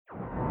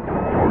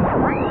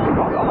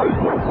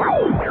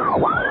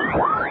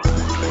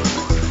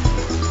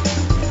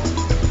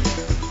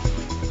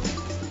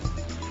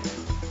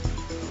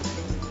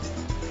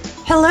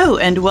Hello,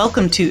 and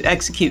welcome to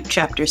Execute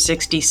Chapter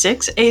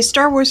 66, a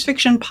Star Wars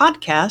fiction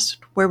podcast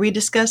where we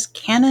discuss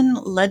canon,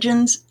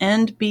 legends,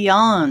 and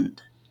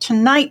beyond.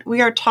 Tonight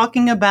we are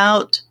talking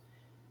about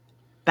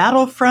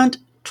Battlefront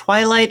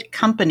Twilight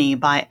Company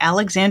by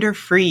Alexander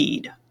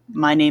Freed.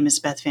 My name is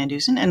Beth Van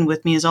Dusen, and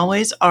with me as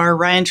always are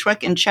Ryan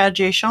Schweck and Chad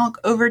J. Shonk.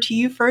 Over to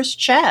you first,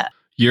 Chad.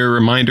 Your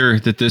reminder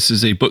that this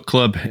is a book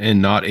club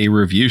and not a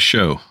review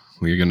show.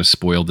 We are going to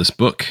spoil this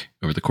book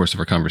over the course of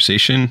our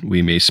conversation.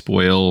 We may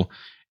spoil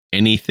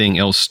anything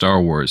else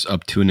Star Wars,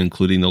 up to and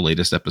including the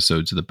latest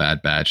episodes of The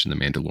Bad Batch and The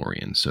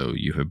Mandalorian. So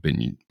you have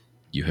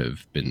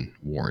been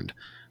warned.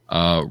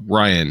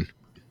 Ryan,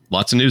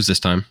 lots of news this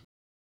time.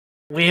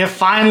 We have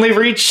finally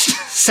reached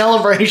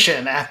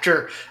Celebration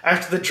after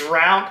the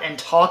drought and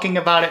talking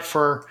about it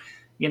for,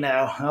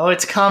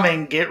 it's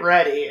coming, get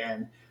ready.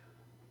 And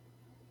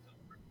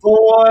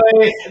boy,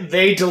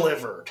 they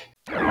delivered.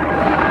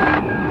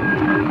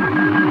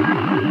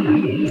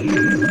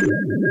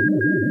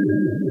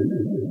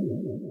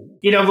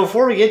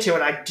 Before we get to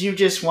it, I do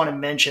just want to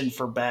mention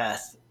for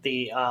Beth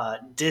the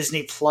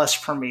Disney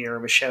Plus premiere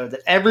of a show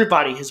that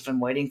everybody has been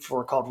waiting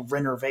for called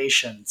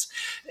Renovations,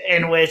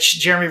 in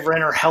which Jeremy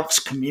Renner helps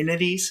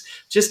communities.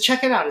 Just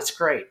check it out. It's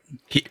great.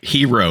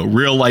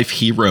 Real life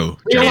hero.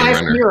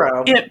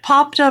 It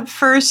popped up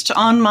first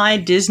on my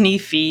Disney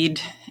feed,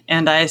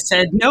 and I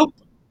said, nope,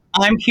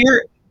 I'm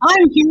here.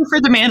 I'm here for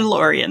The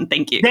Mandalorian.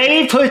 Thank you.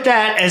 They put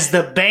that as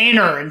the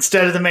banner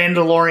instead of The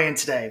Mandalorian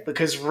today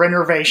because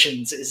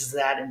Renovations is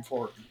that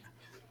important.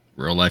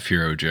 Real life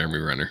hero, Jeremy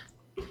Renner.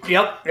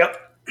 Yep.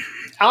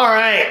 All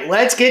right,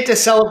 let's get to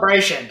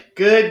Celebration.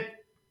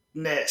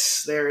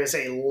 Goodness, there is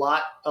a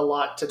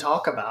lot to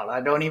talk about.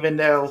 I don't even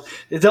know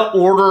the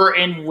order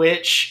in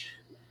which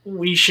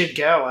we should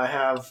go. I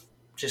have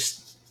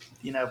just,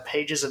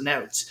 pages of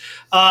notes.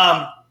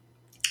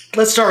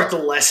 Let's start with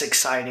the less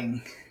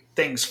exciting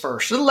things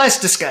first, the less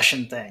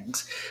discussion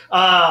things.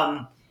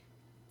 So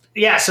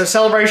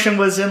Celebration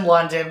was in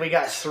London. We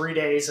got 3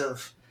 days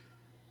of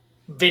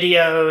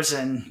videos,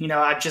 and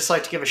I'd just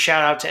like to give a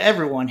shout out to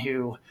everyone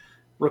who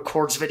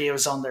records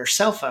videos on their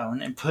cell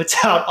phone and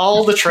puts out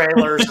all the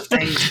trailers of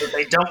things that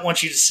they don't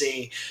want you to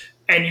see,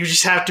 and you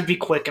just have to be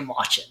quick and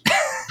watch it.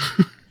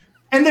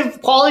 And the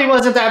quality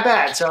wasn't that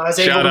bad, so I was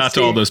able to shout out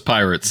to all those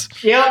pirates.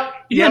 Yep.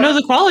 Yeah, no,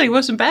 the quality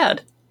wasn't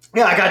bad.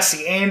 Yeah, I got to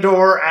see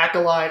Andor,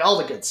 Acolyte, all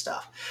the good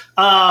stuff.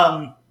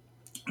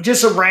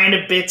 Just some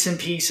random bits and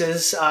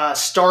pieces.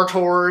 Star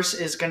Tours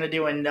is going to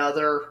do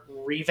another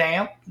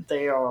revamp.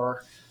 They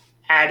are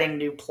adding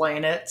new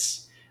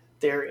planets.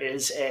 There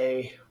is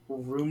a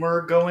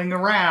rumor going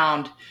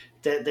around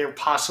that there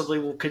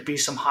possibly could be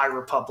some High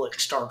Republic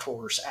Star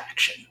Tours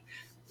action,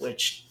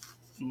 which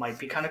might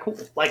be kind of cool.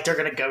 Like they're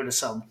going to go to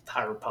some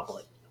High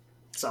Republic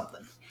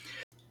something.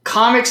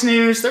 Comics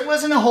news, there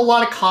wasn't a whole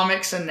lot of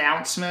comics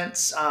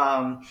announcements.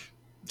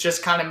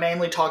 Just kind of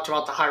mainly talked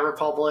about the High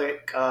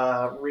Republic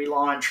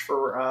relaunch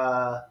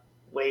for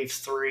Wave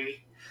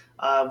 3.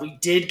 We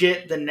did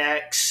get the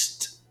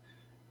next,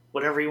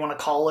 whatever you want to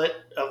call it,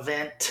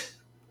 event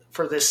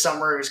for this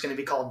summer. Is going to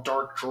be called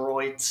Dark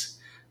Droids.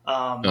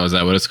 Is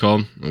that what it's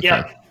called? Okay.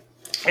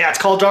 Yeah, it's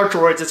called Dark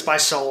Droids. It's by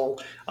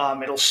Soul.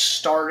 It'll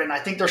start, and I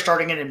think they're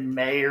starting it in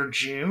May or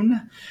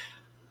June.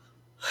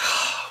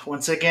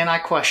 Once again, I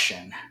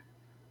question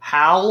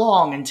how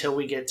long until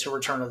we get to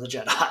Return of the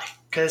Jedi?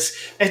 Because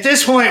at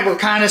this point, we're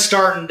kind of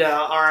starting to,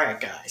 all right,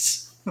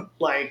 guys.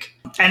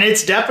 And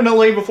it's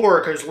definitely before,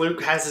 because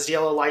Luke has his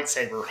yellow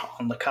lightsaber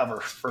on the cover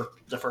for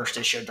the first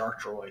issue of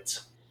Dark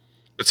Droids.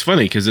 It's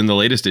funny, because in the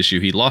latest issue,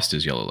 he lost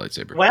his yellow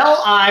lightsaber.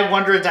 Well, I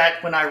wondered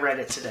that when I read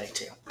it today,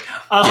 too.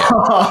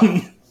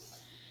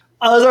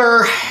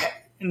 Other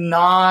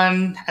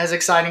non-as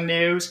exciting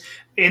news,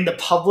 in the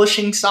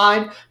publishing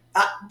side,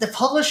 the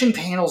publishing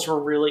panels were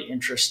really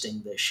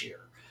interesting this year.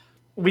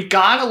 We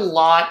got a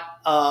lot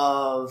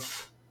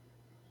of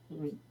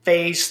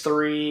Phase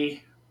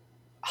 3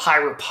 High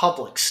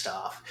Republic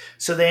stuff.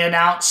 So they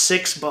announced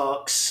 6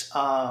 books,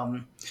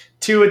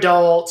 2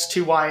 adults,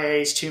 2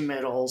 YAs, 2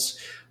 middles.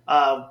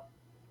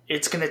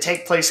 It's going to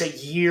take place a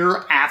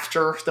year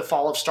after the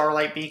fall of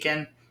Starlight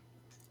Beacon.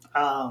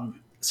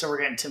 So we're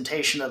getting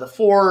Temptation of the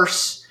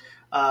Force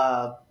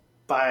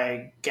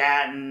by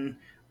Gatton.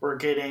 We're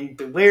getting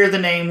Beware the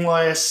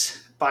Nameless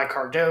by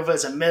Cardova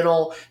as a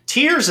middle.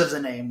 Tears of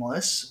the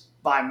Nameless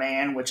by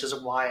Mann, which is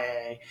a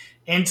YA.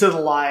 Into the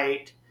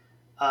Light,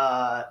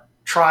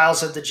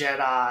 Trials of the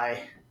Jedi,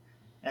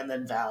 and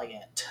then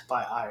Valiant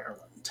by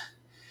Ireland.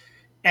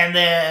 And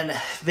then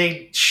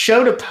they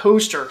showed a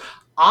poster.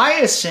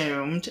 I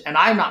assumed, and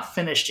I'm not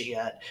finished it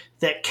yet,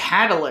 that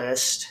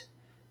Catalyst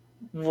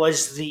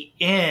was the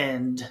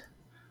end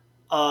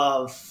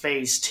of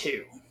Phase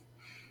 2.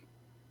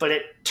 But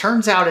it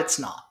turns out it's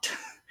not.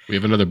 We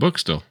have another book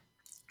still.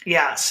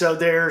 Yeah, so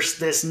there's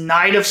this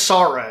Night of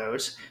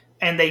Sorrows,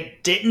 and they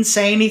didn't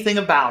say anything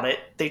about it.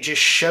 They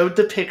just showed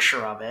the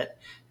picture of it.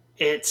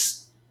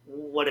 It's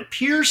what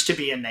appears to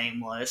be a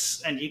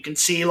nameless, and you can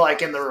see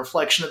like in the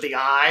reflection of the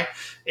eye,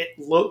 it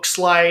looks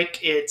like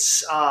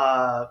it's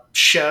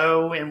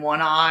Show in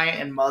one eye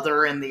and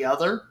Mother in the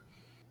other.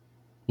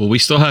 Well, we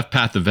still have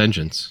Path of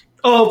Vengeance.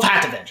 Oh,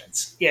 Path of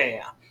Vengeance.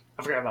 Yeah.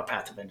 I forgot about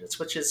Path of Vengeance,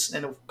 which is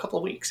in a couple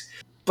of weeks.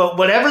 But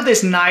whatever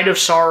this Night of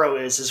Sorrow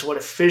is what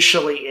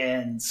officially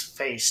ends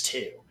Phase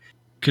 2.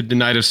 Could the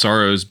Night of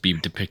Sorrows be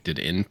depicted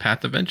in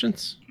Path of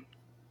Vengeance?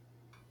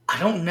 I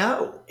don't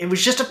know. It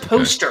was just a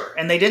poster,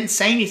 and they didn't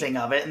say anything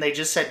of it, and they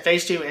just said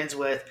Phase 2 ends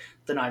with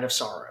the Night of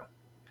Sorrow.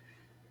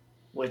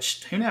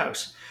 Which, who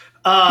knows?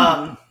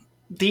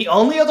 The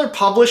only other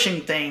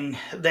publishing thing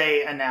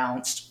they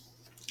announced,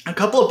 a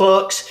couple of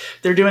books.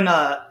 They're doing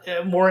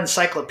more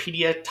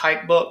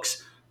encyclopedia-type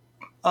books.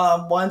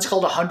 One's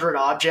called 100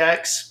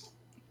 Objects,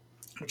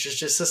 which is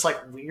just this like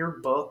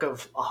weird book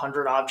of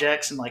 100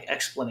 objects and like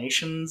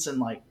explanations and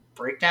like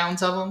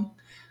breakdowns of them.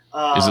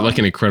 Is it like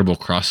an incredible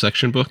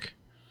cross-section book?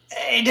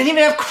 It didn't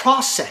even have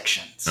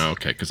cross-sections. Oh,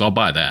 okay, because I'll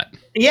buy that.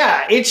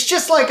 Yeah, it's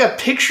just like a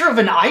picture of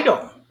an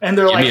item. And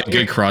they're Give like... me a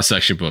good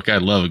cross-section book. I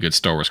love a good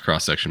Star Wars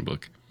cross-section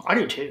book. I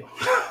do too.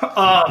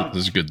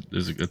 This is good.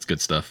 That's good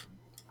stuff.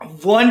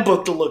 One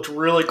book that looked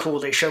really cool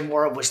they showed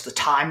more of was the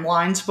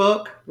Timelines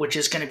book, which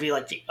is going to be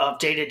like the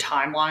updated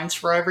timelines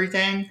for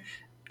everything.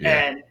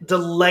 Yeah. And the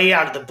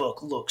layout of the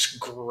book looks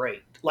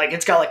great. Like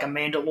it's got like a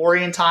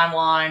Mandalorian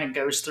timeline and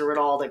goes through it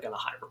all. They got a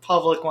High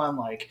Republic one.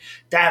 Like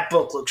that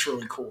book looks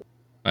really cool.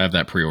 I have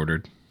that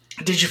pre-ordered.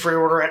 Did you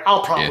pre-order it?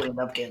 I'll probably end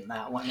up getting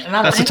that one. And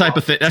that's the type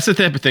of thing. That's the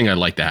type of thing I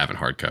like to have in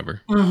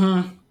hardcover.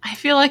 Mm-hmm. I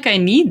feel like I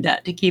need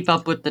that to keep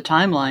up with the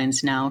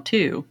timelines now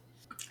too.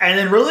 And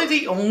then really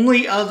the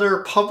only other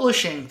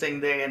publishing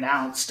thing they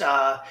announced,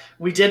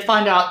 we did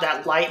find out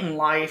that Light and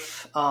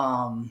Life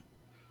kind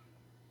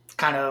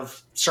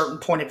of certain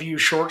point of view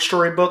short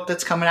story book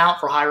that's coming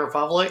out for High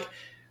Republic,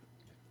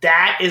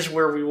 that is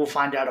where we will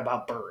find out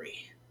about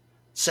Burry.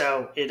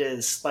 So it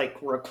is like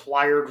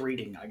required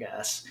reading, I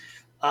guess.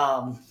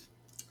 And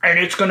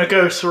it's going to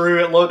go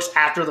through, it looks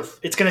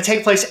it's going to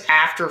take place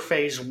after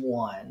Phase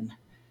 1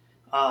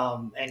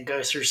 and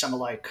go through some of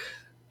like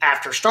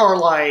After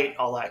Starlight,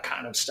 all that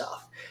kind of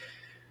stuff.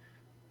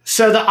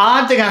 So the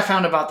odd thing I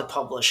found about the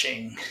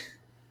publishing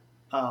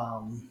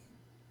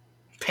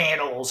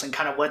panels and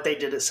kind of what they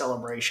did at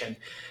Celebration,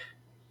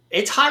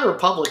 it's High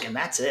Republic and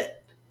that's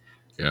it.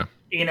 Yeah.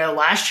 You know,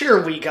 last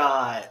year we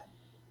got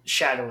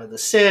Shadow of the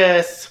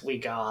Sith, we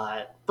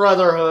got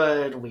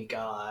Brotherhood, we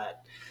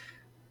got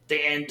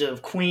the End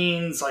of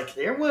Queens. Like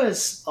there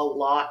was a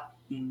lot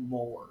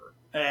more.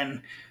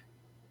 And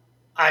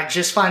I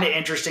just find it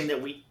interesting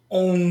that we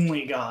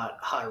only got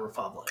High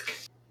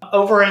Republic.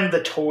 Over in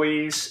the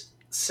toys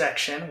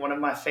section, one of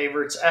my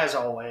favorites as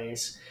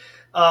always,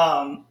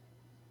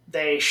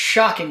 they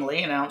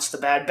shockingly announced the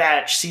Bad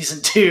Batch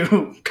Season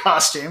 2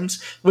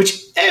 costumes,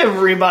 which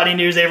everybody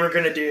knew they were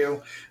going to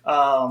do.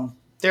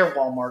 They're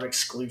Walmart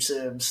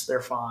exclusives.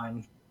 They're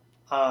fine.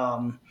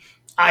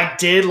 I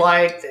did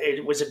like,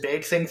 it was a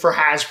big thing for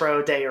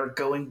Hasbro. They are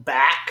going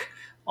back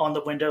on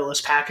the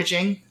windowless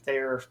packaging. They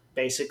are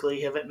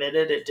basically have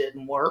admitted it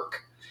didn't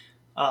work.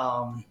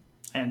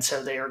 And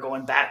so they are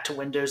going back to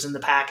windows in the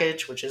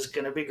package, which is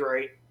going to be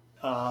great.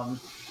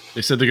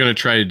 They said they're going to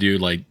try to do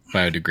like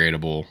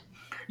biodegradable.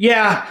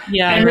 Yeah.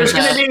 And there's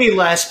going to be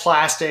less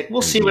plastic.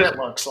 We'll see what it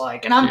looks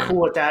like. And I'm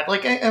cool with that.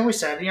 Like I always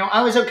said,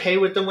 I was okay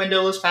with the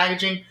windowless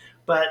packaging,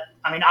 but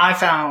I mean, I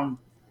found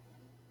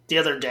the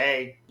other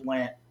day,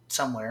 went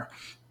somewhere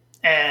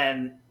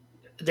and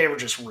they were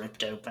just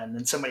ripped open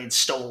and somebody had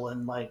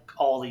stolen like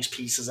all these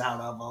pieces out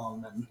of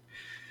them.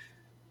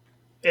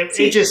 And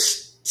it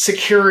just,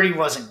 security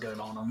wasn't good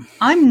on them.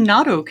 I'm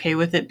not okay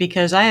with it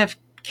because I have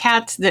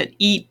cats that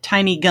eat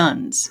tiny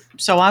guns.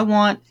 So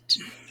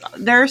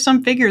there are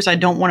some figures I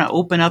don't want to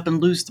open up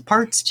and lose the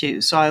parts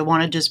to. So I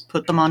want to just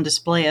put them on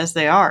display as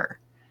they are.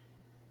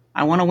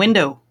 I want a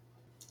window.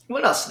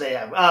 What else do they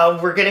have?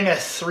 We're getting a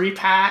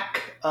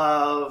 3-pack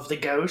of the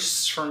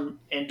ghosts from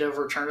End of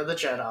Return of the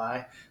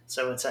Jedi.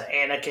 So it's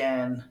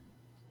Anakin,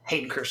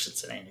 Hayden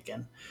Christensen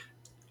Anakin,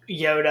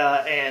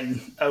 Yoda,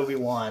 and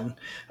Obi-Wan.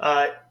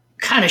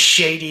 Kind of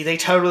shady. They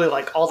totally,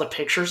 like, all the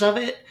pictures of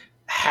it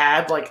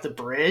had, like, the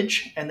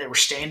bridge, and they were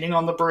standing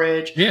on the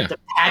bridge. Yeah. The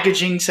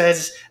packaging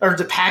shows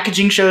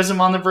them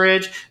on the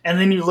bridge, and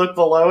then you look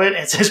below it,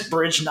 and it says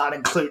bridge not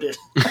included.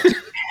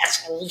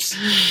 Assholes.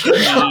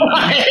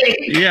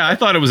 Yeah, I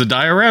thought it was a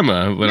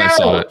diorama when I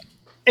saw it.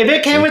 If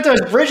it came with those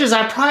bridges,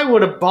 I probably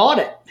would have bought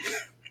it.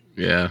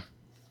 Yeah.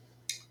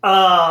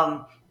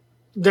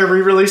 They're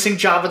re-releasing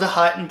Jabba the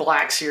Hutt in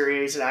Black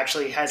Series. It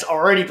actually has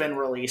already been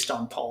released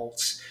on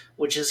Pulse,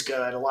 which is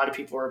good. A lot of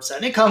people are upset.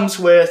 And it comes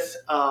with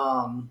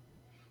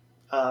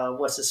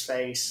what's his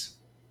face?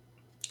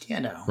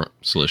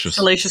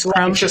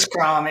 Salacious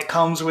Crumb. It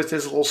comes with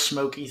his little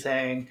smoky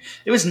thing.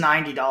 It was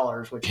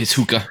 $90, which his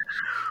hookah.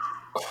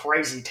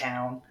 Crazy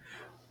town.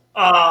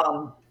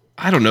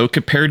 I don't know.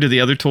 Compared to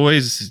the other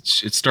toys,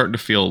 it's starting to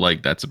feel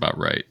like that's about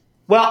right.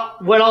 Well,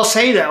 what I'll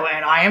say though,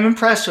 and I am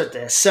impressed with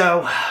this.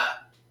 So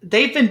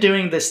they've been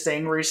doing this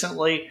thing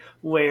recently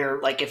where,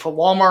 like, if a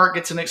Walmart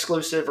gets an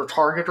exclusive or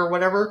Target or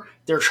whatever,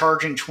 they're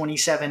charging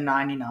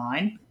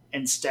 $27.99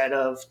 instead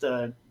of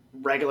the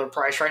regular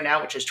price right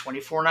now, which is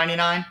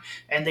 $24.99.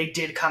 And they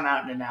did come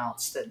out and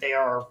announce that they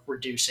are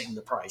reducing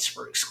the price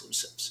for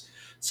exclusives.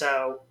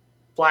 So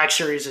Black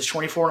Series is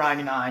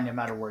 $24.99 no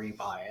matter where you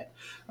buy it.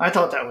 I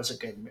thought that was a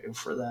good move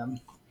for them.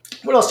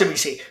 What else did we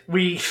see?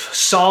 We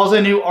saw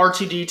the new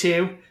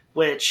R2D2,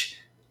 which,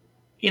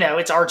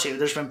 it's R2.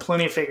 There's been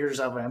plenty of figures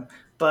of him.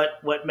 But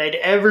what made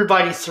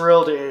everybody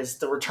thrilled is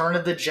the Return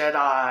of the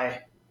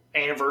Jedi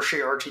Anniversary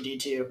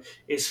R2D2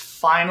 is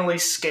finally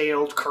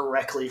scaled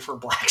correctly for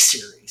Black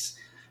Series.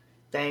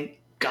 Thank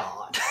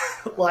God.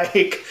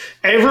 Like,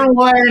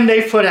 everyone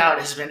they put out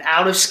has been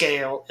out of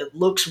scale. It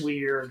looks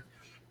weird.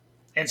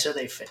 And so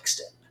they fixed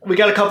it. We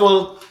got a couple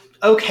of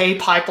okay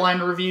pipeline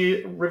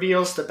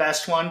reveals. The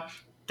best one,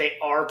 they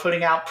are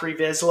putting out Pre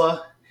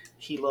Vizsla.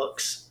 He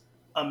looks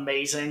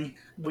amazing.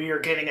 We are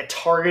getting a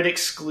Target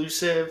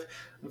exclusive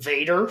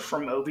Vader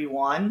from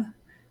Obi-Wan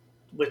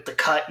with the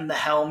cut in the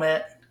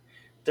helmet.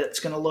 That's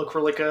going to look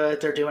really good.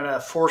 They're doing a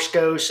Force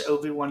Ghost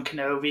Obi-Wan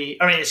Kenobi.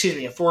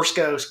 A Force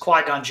Ghost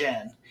Qui-Gon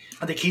Jinn.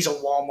 I think he's a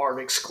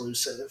Walmart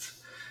exclusive.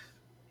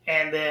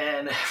 And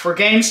then for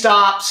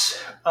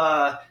GameStops,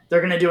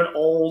 they're going to do an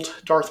old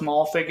Darth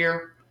Maul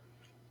figure,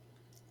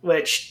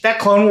 which that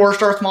Clone Wars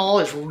Darth Maul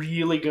is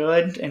really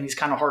good, and he's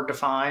kind of hard to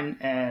find.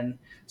 And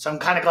so I'm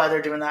kind of glad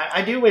they're doing that.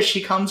 I do wish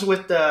he comes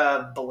with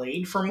the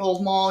blade from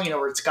Old Maul,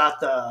 where it's got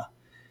the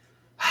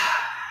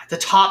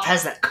top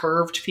has that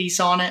curved piece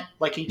on it,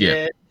 like he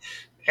did.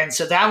 And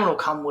so that one will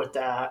come with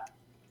that.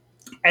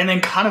 And then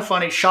kind of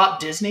funny, Shop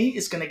Disney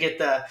is going to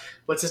get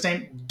what's his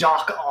name?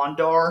 Doc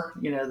Ondar,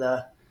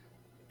 the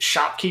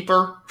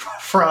shopkeeper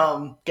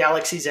from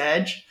Galaxy's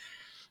Edge.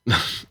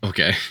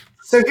 Okay.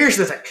 So here's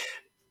the thing.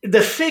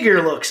 The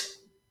figure looks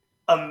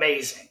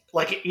amazing.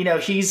 Like,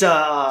 he's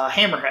a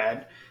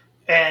Hammerhead,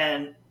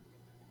 and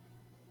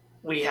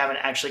we haven't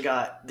actually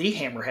got the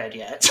Hammerhead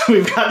yet. So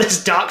we've got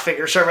this Doc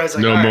figure. So everybody's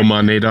like, no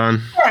Momonadon.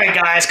 All right,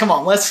 guys, come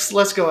on.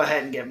 Let's go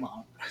ahead and get him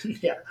on.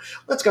 Yeah,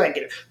 let's go ahead and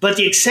get it. But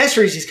the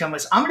accessories he's come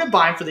with, I'm going to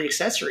buy him for the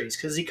accessories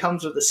because he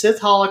comes with a Sith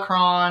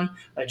holocron,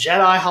 a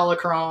Jedi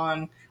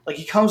holocron. Like,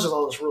 he comes with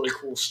all this really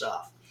cool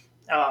stuff.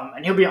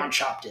 And he'll be on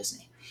Shop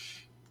Disney.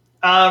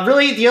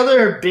 Really, the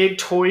other big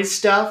toy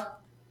stuff,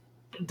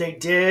 they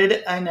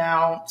did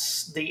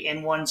announce the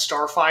N1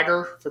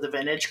 Starfighter for the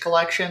Vintage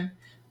Collection.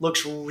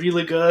 Looks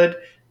really good,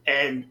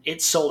 and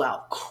it sold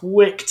out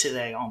quick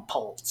today on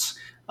Pulse.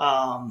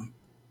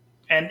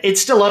 And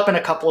it's still up in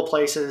a couple of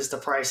places. The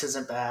price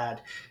isn't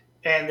bad.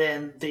 And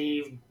then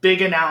the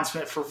big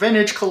announcement for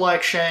Vintage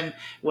Collection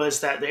was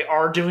that they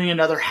are doing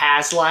another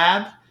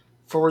HasLab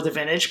for the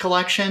Vintage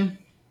Collection.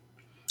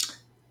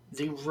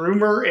 The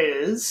rumor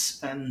is,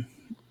 and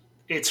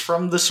it's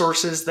from the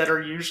sources that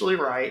are usually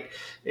right,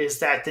 is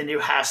that the new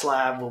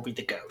HasLab will be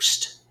the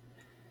Ghost.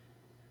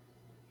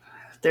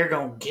 They're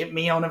going to get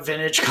me on a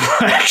Vintage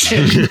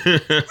Collection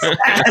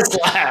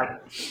HasLab.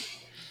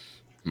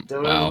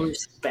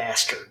 Those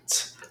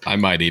bastards. I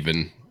might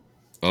even.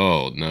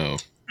 Oh, no.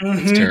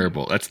 That's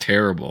terrible. That's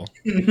terrible.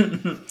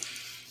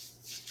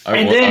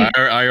 I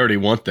already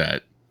want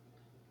that.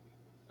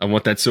 I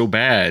want that so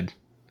bad.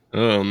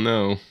 Oh,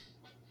 no.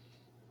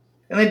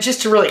 And then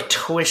just to really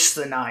twist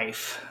the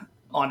knife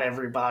on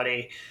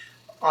everybody,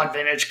 on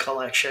Vintage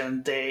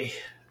Collection, they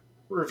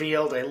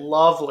revealed a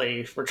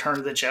lovely Return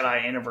of the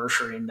Jedi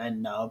Anniversary and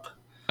then nub.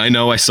 I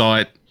know, I saw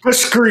it. But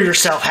screw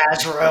yourself,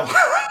 Hasbro.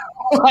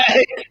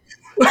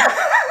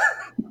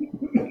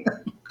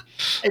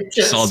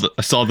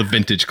 I saw the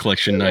Vintage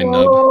Collection 9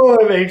 nub. Oh,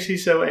 it makes me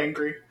so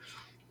angry.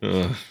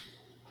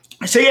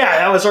 So yeah,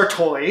 that was our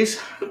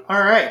toys.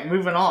 All right,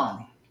 moving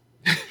on.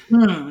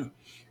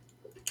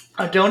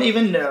 I don't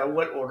even know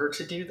what order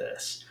to do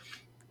this.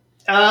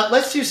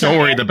 Let's do some. Don't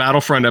worry, the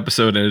Battlefront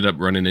episode ended up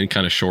running in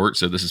kind of short,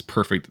 so this is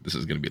perfect. This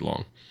is going to be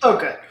long. Oh,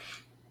 good.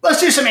 Let's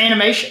do some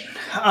animation.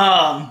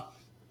 Bad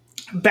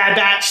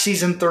Batch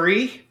Season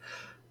 3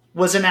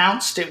 was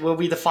announced. It will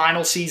be the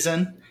final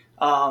season.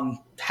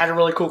 Had a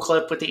really cool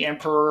clip with the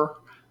Emperor.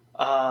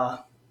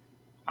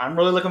 I'm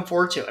really looking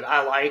forward to it.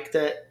 I like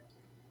that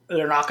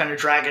they're not going to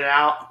drag it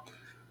out.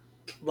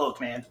 Look,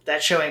 man,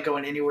 that show ain't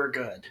going anywhere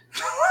good.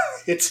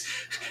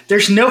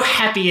 There's no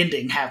happy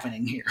ending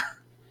happening here.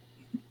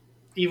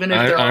 Even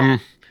if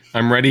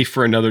I'm ready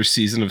for another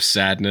season of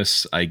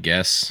sadness, I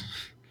guess.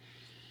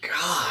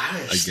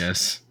 Gosh. I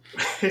guess.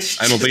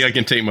 I don't think I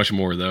can take much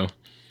more, though.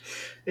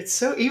 It's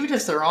so, even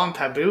if they're on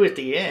Pabu at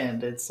the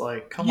end, it's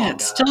like, come on,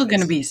 it's still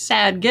going to be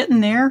sad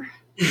getting there.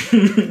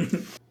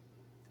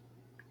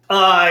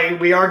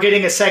 We are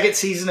getting a second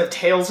season of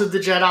Tales of the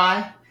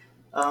Jedi.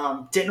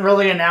 Didn't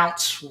really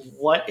announce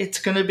what it's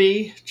going to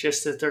be,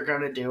 just that they're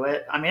going to do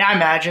it. I mean, I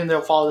imagine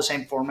they'll follow the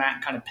same format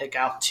and kind of pick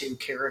out two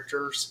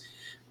characters.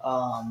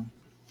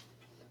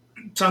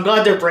 So I'm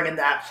glad they're bringing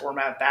that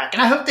format back.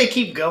 And I hope they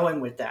keep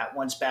going with that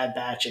once Bad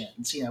Batch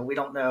ends. We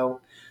don't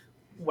know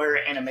where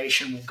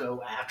animation will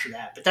go after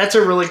that. But that's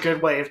a really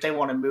good way if they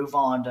want to move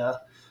on to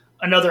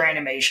another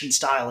animation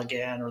style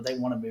again, or they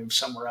want to move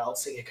somewhere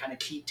else. They can kind of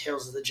keep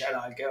Tales of the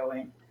Jedi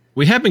going.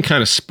 We have been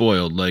kind of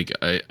spoiled. Like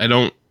I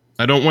don't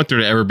want there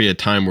to ever be a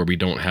time where we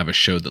don't have a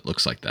show that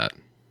looks like that.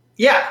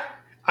 Yeah,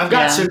 I've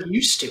got so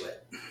used to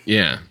it.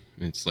 Yeah,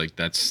 it's like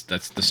that's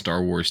the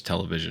Star Wars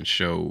television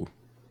show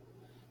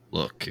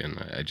look, and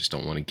I just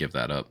don't want to give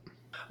that up.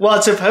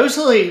 Well,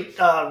 supposedly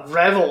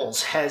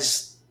Rebels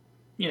has,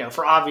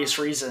 for obvious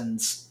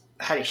reasons,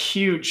 had a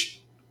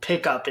huge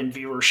pickup in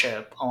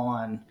viewership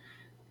on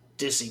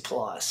Disney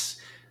Plus.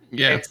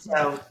 Yeah, and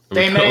so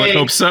I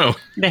hope so.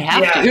 They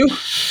have to.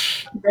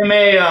 They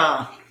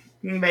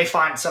may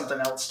find something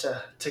else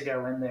to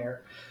go in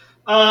there.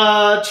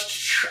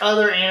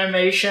 Other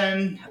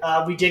animation,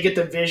 we did get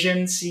the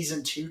Vision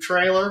Season 2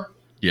 trailer.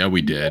 Yeah,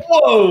 we did.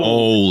 Whoa!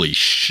 Holy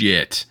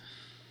shit!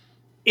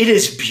 It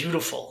is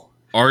beautiful.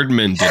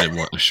 Aardman did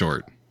it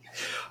short.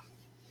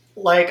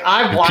 Like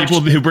I've watched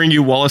people who bring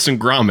you Wallace and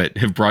Gromit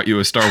have brought you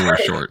a Star Wars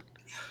short.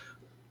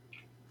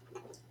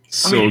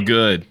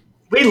 Good.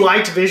 We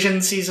liked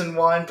Vision Season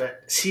 1,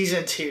 but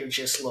Season 2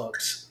 just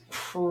looks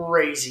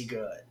crazy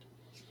good.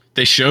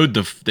 They showed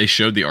the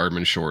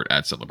Aardman short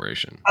at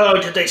Celebration.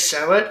 Oh, did they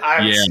show it?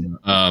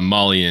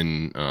 Molly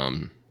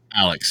and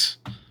Alex,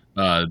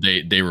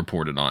 they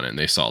reported on it and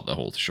they saw the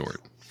whole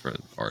short for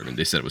Aardman.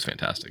 They said it was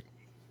fantastic.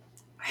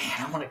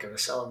 Man, I want to go to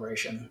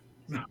Celebration.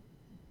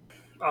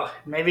 Oh,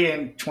 maybe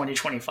in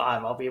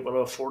 2025 I'll be able to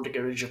afford to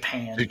go to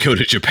Japan. Go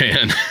to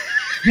Japan.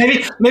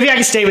 Maybe I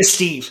can stay with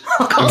Steve.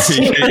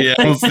 Yeah,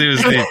 we'll stay with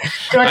Steve.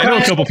 I know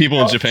a couple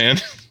people in Japan.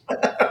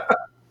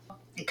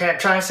 Okay, I'm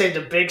trying to save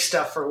the big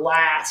stuff for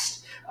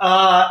last.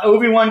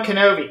 Obi-Wan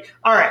Kenobi.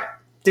 All right.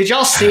 Did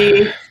y'all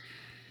see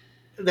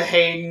the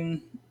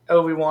Hayden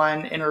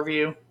Obi-Wan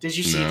interview? Did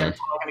you see them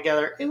talking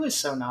together? It was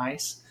so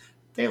nice.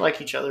 They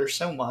like each other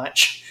so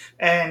much.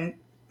 And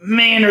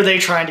man, are they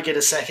trying to get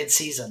a second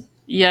season.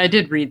 Yeah, I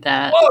did read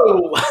that.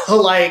 Whoa!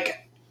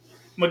 Like,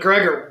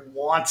 McGregor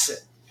wants it.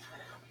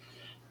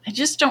 I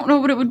just don't know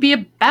what it would be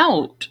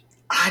about.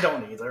 I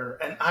don't either,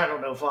 and I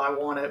don't know if I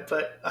want it,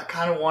 but I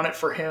kind of want it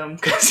for him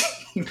because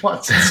he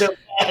wants it so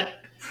bad.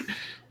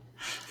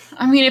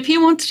 I mean, if he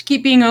wants to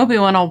keep being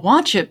Obi-Wan, I'll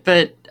watch it,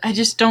 but I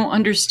just don't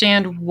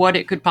understand what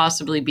it could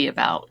possibly be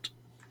about.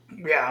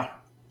 Yeah.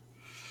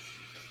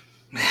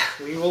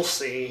 We will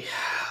see.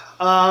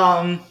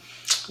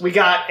 We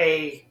got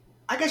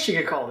I guess you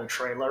could call it a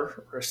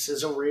trailer or a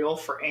sizzle reel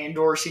for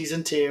Andor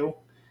Season 2.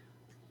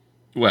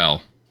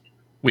 Well,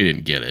 we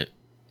didn't get it.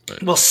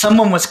 But. Well,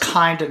 someone was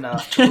kind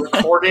enough to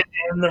record it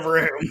in the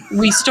room.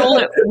 We stole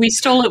it. We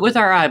stole it with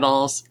our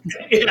eyeballs.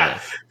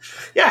 Yeah,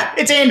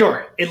 it's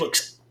Andor. It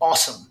looks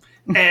awesome.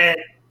 And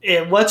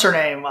what's her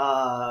name?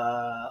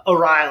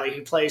 O'Reilly,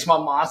 who plays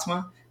Mon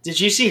Mothma.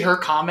 Did you see her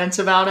comments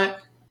about it?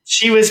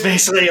 She was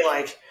basically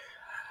like,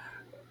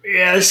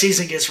 "Yeah, this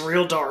season gets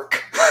real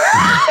dark."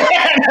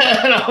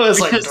 And I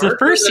was because the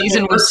first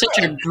season was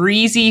such a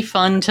breezy,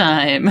 fun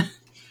time.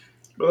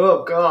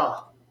 Oh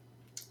god.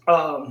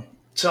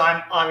 So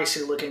I'm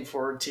obviously looking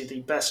forward to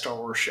the best Star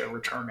Wars show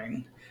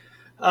returning.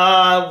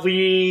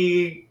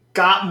 We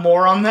got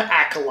more on the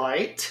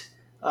Acolyte.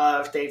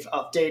 They've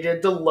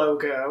updated the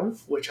logo,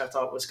 which I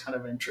thought was kind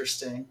of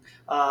interesting.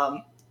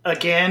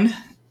 Again,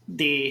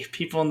 the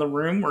people in the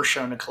room were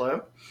shown a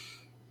clip.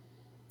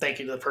 Thank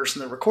you to the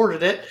person that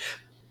recorded it.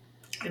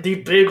 The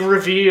big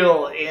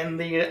reveal in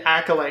the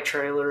Acolyte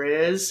trailer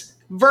is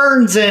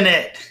Vern's in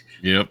it.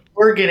 Yep.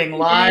 We're getting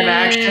live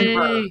action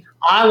Vern.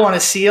 I want to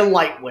see a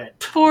light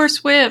whip.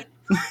 Force whip.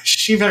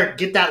 She better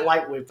get that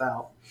light whip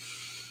out.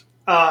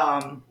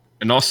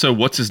 And also,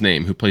 what's his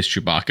name? Who plays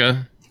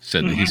Chewbacca?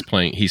 Said that he's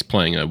playing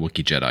a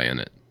Wookiee Jedi in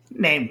it.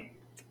 Name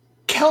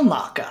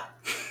Kelnaka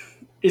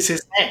is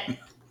his name.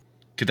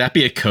 Could that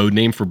be a code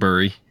name for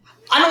Burry?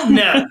 I don't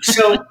know.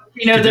 So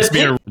could this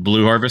be a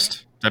Blue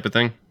Harvest type of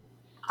thing?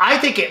 I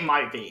think it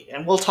might be,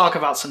 and we'll talk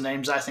about some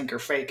names I think are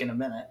fake in a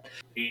minute.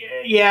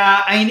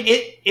 Yeah, I mean,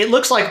 it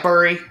looks like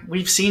Burry.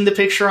 We've seen the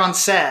picture on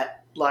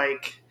set.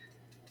 Like,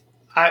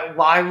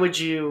 why would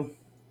you?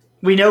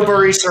 We know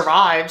Burry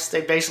survives.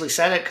 They basically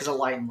said it because of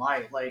Light and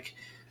Light. Like,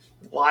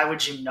 why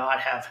would you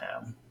not have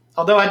him?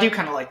 Although I do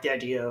kind of like the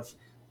idea of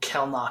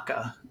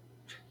Kelnaka,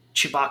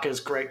 Chewbacca's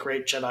great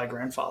Jedi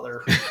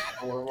grandfather,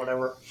 or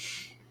whatever.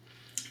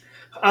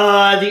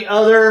 The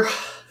other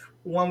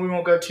one we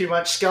won't go too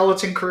much.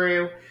 Skeleton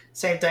Crew,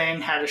 same thing.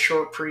 Had a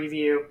short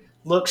preview.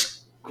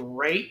 Looks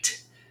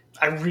great.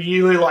 I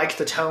really like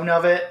the tone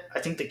of it. I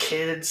think the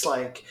kids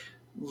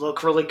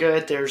look really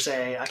good. There's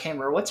I can't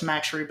remember what's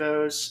Max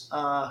Rebo's.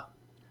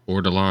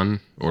 Ortolan.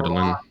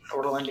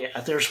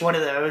 Yeah. There's one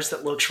of those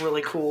that looks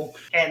really cool.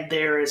 And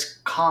there is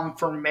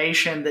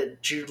confirmation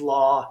that Jude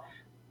Law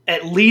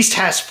at least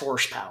has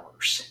Force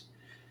powers.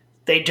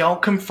 They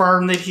don't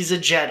confirm that he's a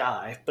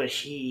Jedi, but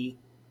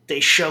they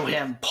show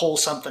him pull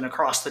something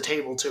across the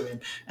table to him,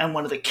 and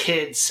one of the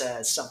kids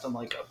says something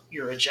like,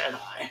 "You're a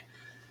Jedi."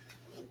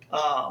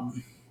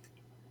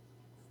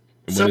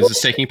 When is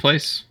this taking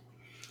place?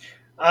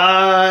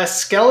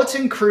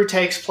 Skeleton Crew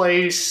takes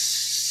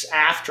place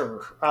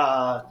after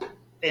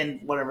in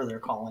whatever they're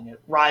calling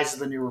it, Rise of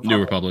the New Republic. New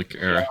Republic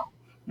era.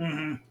 Yeah.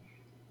 Mm-hmm.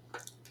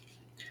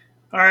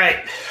 All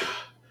right,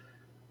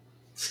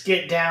 let's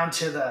get down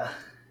to the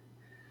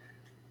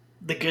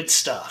good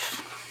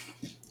stuff.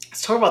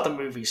 Let's talk about the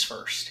movies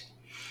first.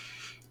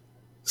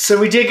 So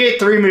we did get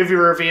 3 movie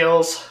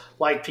reveals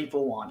like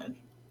people wanted.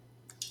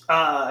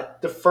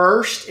 The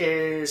first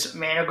is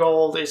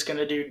Manigold is going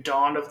to do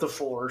Dawn of the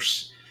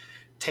Force.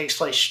 Takes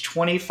place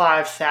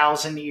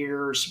 25,000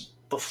 years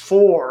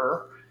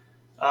before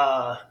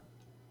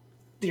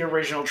the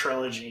original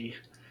trilogy.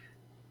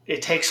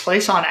 It takes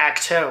place on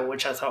Acto,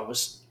 which I thought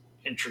was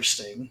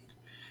interesting.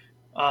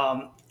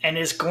 And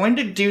is going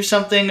to do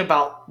something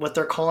about what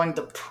they're calling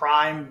the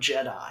Prime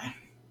Jedi. I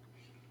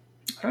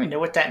don't even know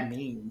what that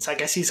means. I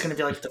guess he's going to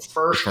be like the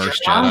first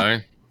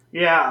Jedi.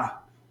 Yeah.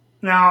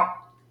 Now,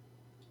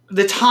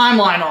 the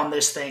timeline on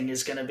this thing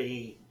is going to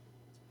be,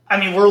 I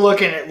mean, we're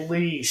looking at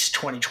least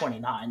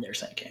 2029, they're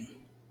thinking.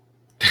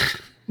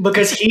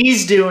 Because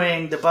he's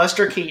doing the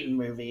Buster Keaton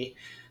movie,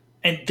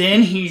 and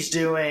then he's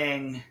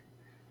doing,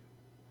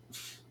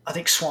 I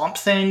think, Swamp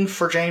Thing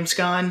for James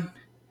Gunn.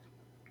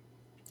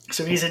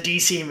 So he's a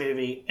DC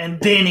movie, and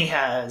then he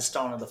has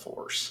Dawn of the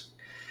Force.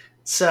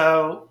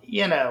 So,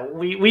 you know,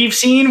 we've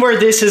seen where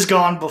this has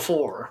gone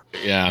before.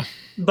 Yeah.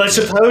 But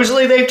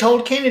supposedly they've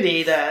told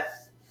Kennedy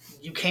that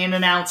you can't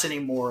announce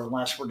anymore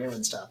unless we're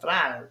doing stuff. But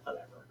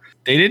whatever.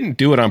 They didn't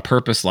do it on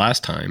purpose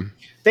last time.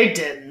 They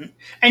didn't.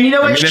 And you know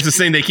what? I mean, that's the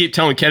thing. They keep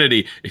telling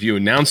Kennedy, if you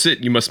announce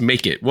it, you must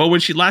make it. Well, when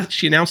she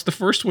announced the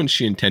first one,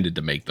 she intended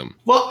to make them.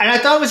 Well, and I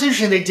thought it was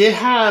interesting. They did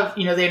have,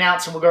 you know, they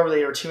announced, and we'll go over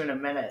the other 2 in a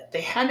minute.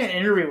 They had an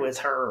interview with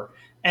her,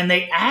 and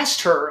they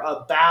asked her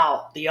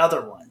about the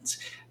other ones.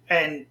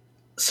 And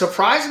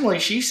surprisingly,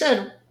 she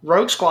said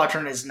Rogue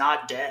Squadron is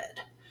not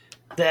dead.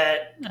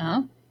 That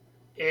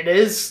it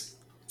is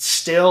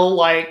still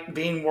like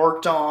being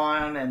worked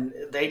on, and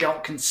they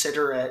don't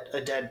consider it a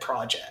dead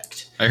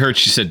project. I heard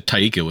she said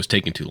Taika was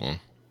taking too long.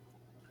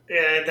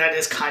 That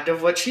is kind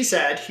of what she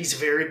said. He's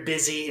very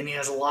busy and he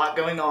has a lot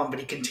going on, but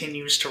he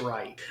continues to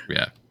write.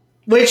 Yeah.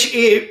 Which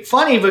is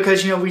funny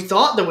because, you know, we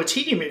thought the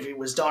Waititi movie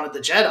was Dawn of the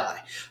Jedi.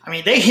 I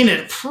mean, they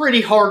hinted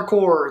pretty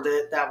hardcore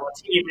that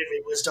Waititi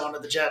movie was Dawn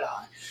of the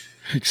Jedi.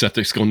 Except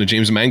it's going to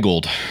James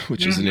Mangold,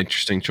 which is an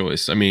interesting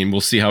choice. I mean, we'll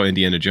see how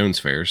Indiana Jones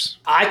fares.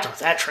 I thought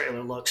that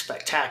trailer looked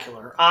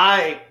spectacular.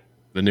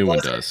 The new one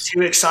does.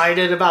 Too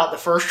excited about the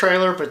first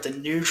trailer, but the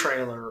new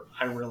trailer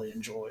I really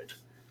enjoyed.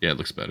 Yeah, it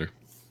looks better.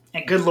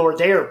 And good Lord,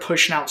 they are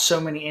pushing out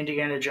so many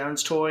Indiana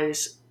Jones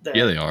toys.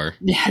 Yeah, they are.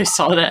 Yeah, I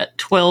saw that.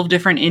 12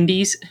 different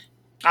indies.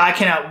 I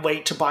cannot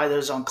wait to buy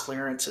those on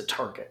clearance at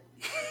Target.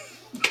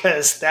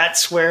 Because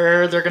that's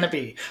where they're going to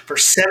be for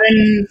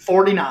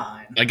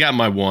 $7.49. I got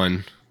my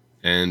one,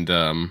 and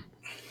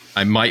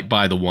I might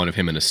buy the one of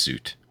him in a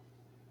suit.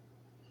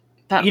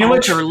 That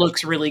altar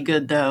looks really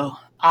good, though.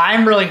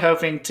 I'm really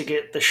hoping to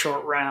get the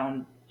short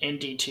round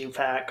Indy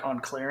 2-pack on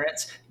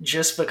clearance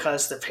just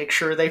because the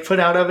picture they put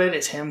out of it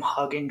is him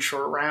hugging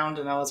short round.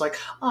 And I was like,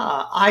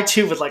 I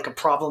too would like a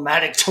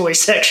problematic toy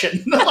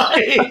section.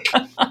 Like,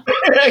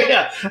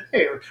 yeah.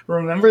 Hey,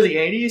 remember the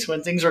 80s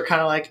when things were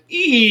kind of like,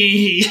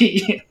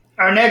 ee.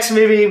 Our next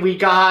movie, we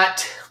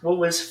got what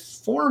was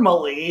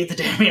formerly the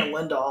Damien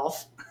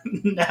Lindelof,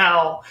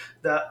 now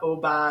the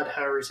Obad,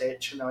 how is it,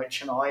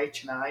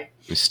 Chennai,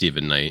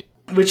 Stephen Knight.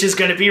 Which is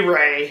going to be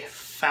Rey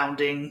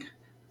founding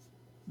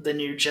the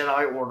new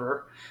Jedi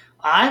Order.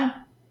 I'm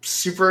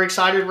super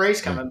excited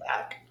Rey's coming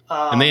back.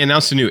 And they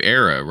announced a new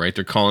era, right?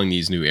 They're calling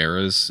these new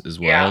eras as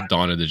well. Yeah.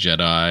 Dawn of the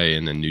Jedi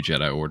and then New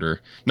Jedi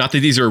Order. Not that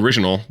these are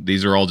original.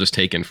 These are all just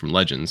taken from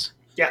Legends.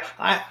 Yeah,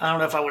 I don't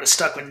know if I would have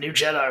stuck with New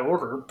Jedi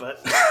Order, but...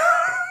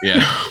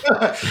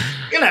 Yeah.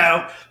 You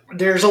know,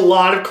 there's a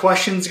lot of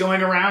questions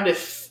going around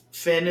if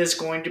Finn is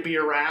going to be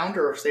around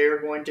or if they're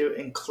going to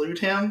include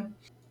him.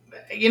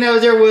 You know,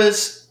 there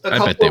was a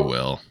couple... I bet they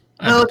will.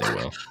 I bet they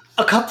will.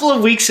 A couple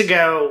of weeks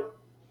ago,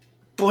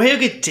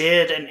 Boyega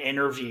did an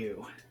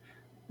interview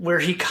where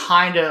he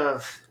kind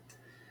of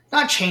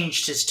not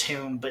changed his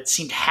tune, but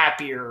seemed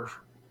happier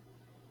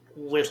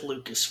with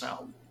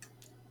Lucasfilm.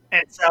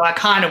 And so I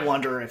kind of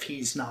wonder if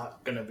he's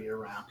not going to be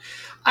around.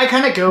 I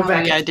kind of go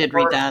back. Yeah, I did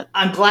read that.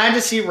 I'm glad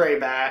to see Rey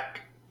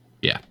back.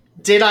 Yeah.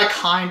 Did I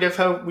kind of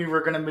hope we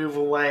were going to move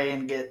away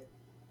and get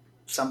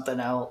something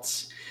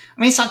else?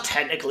 I mean, it's not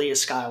technically a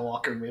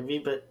Skywalker movie,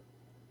 but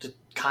it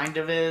kind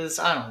of is.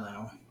 I don't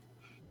know.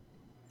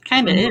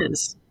 Kind of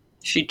is.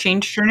 She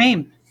changed her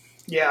name.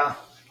 Yeah.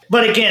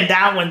 But again,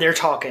 that one they're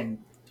talking,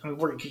 I mean,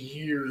 we're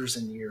years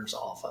and years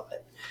off of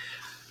it.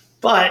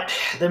 But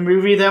the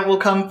movie that will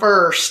come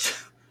first,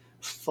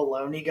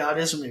 Filoni got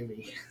his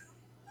movie.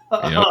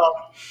 Yep.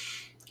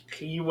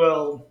 He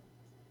will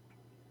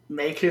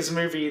make his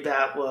movie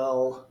that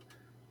will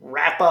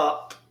wrap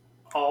up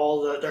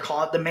all they're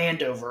calling it the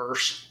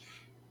Mandoverse,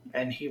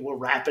 and he will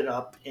wrap it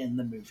up in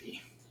the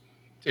movie.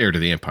 Heir to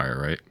the Empire,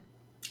 right?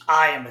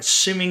 I am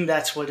assuming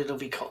that's what it'll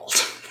be called.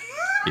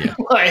 Yeah.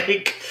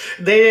 Like,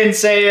 they didn't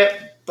say it,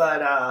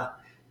 but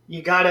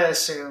you gotta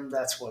assume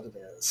that's what it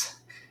is.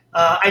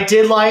 I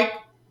did like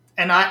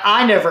and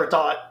I never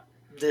thought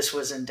this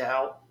was in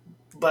doubt,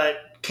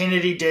 but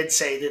Kennedy did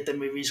say that the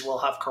movies will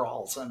have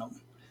crawls in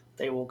them.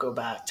 They will go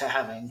back to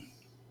having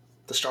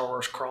the Star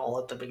Wars crawl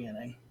at the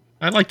beginning.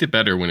 I liked it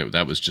better when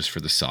that was just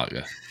for the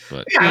saga.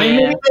 But Yeah, I mean,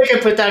 maybe they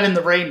could put that in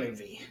the Rey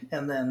movie,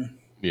 and then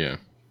yeah,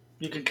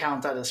 you can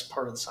count that as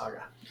part of the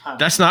saga.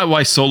 That's not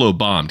why Solo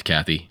bombed,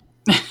 Kathy.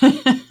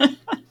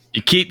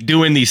 You keep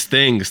doing these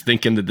things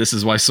thinking that this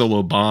is why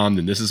Solo bombed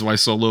and this is why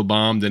Solo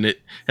bombed, and it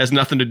has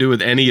nothing to do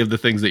with any of the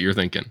things that you're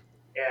thinking.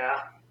 Yeah.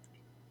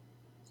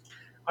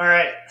 All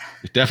right.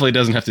 It definitely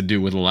doesn't have to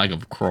do with a lack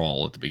of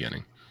crawl at the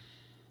beginning.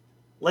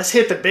 Let's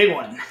hit the big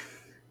one.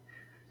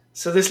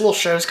 So this little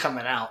show's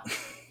coming out.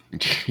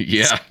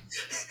 Yeah.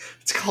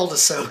 It's called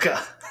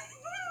Ahsoka.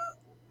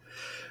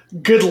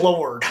 Good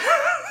Lord.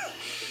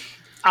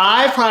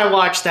 I probably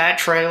watched that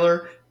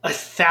trailer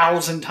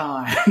 1,000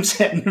 times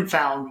and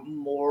found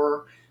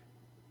more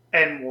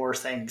and more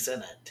things in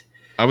it.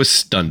 I was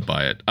stunned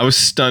by it. I was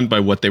stunned by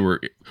what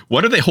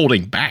are they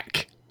holding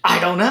back? I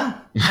don't know.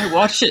 I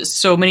watched it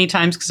so many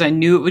times because I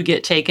knew it would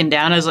get taken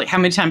down. I was like, how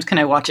many times can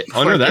I watch it?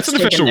 Oh no, that's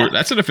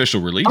an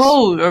official release.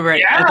 Oh, all right.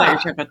 Yeah. I thought you were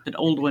talking about the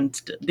old one,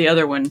 the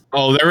other one.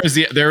 Oh, there is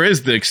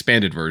the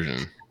expanded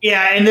version.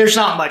 Yeah, and there's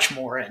not much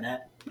more in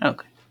it.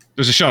 Okay.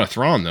 There's a shot of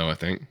Thrawn though, I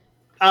think.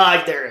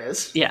 There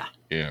is. Yeah.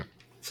 Yeah.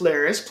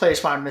 Flaris, plays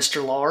by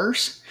Mr.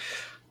 Lars.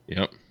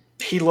 Yep.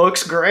 He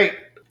looks great.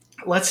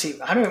 Let's see.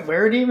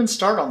 Where did he even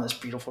start on this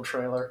beautiful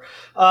trailer?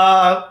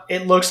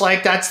 It looks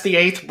like that's the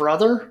 8th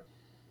brother.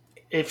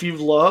 If you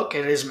look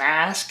at his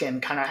mask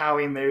and kind of how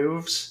he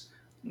moves,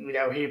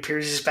 he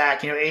appears his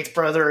back. 8th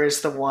brother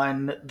is the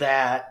one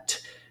that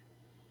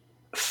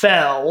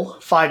fell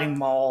fighting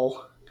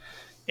Maul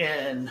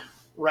in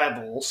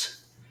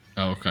Rebels.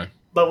 Oh, okay.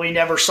 But we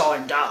never saw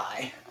him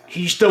die.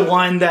 He's the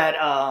one that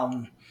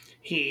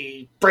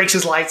he breaks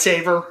his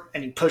lightsaber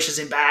and he pushes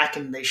him back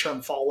and they show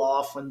him fall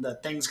off when the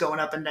thing's going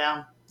up and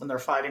down when they're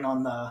fighting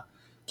on the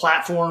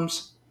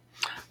platforms.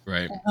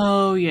 Right.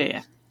 Oh,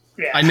 yeah.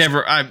 Yeah.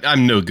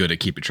 I'm no good at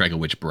keeping track of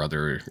which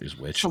brother is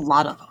which. There's a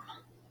lot of them.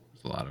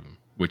 There's a lot of them.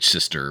 Which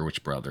sister,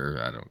 which brother,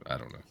 I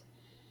don't know.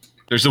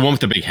 There's the one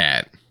with the big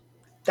hat.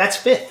 That's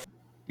 5th.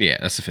 Yeah,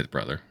 that's the 5th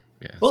brother.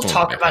 Yeah. We'll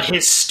talk about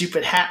his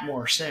stupid hat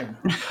more soon.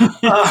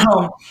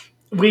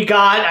 We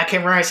got, I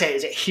can't remember how to say it.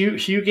 Is it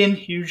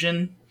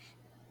Hugin?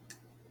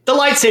 The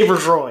lightsaber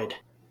droid.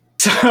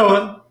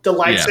 So the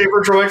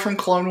lightsaber droid from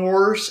Clone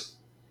Wars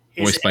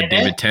is voiced by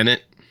David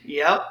Tennant.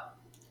 Yep.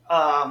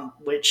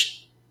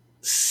 Which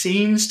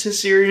seems to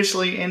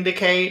seriously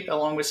indicate,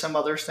 along with some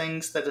other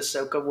things, that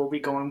Ahsoka will be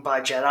going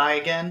by Jedi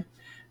again.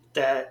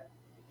 That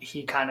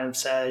he kind of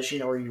says,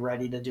 are you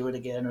ready to do it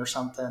again or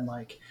something?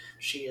 Like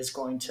she's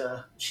going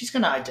to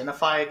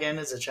identify again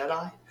as a Jedi.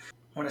 I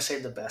want to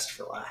save the best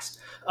for last.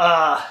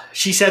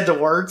 She said the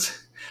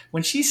words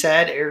when she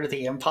said heir to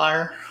the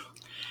Empire.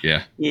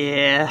 Yeah.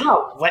 Yeah.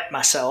 I wet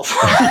myself.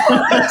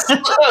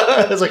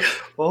 I was like,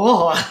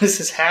 oh, this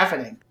is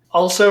happening.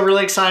 Also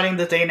really exciting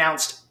that they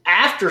announced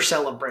after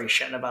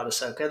Celebration about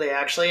Ahsoka. They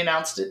actually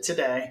announced it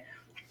today.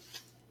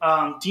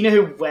 Do you know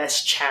who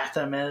Wes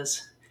Chatham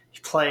is? He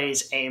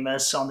plays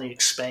Amos on The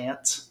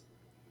Expanse.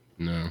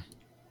 No.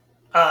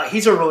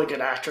 He's a really good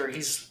actor.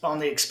 He's on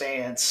The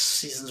Expanse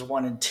seasons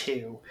 1 and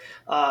 2.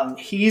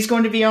 He's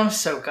going to be on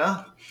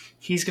Ahsoka.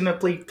 He's going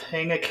to be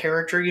playing a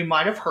character you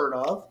might have heard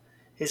of.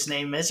 His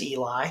name is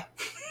Eli.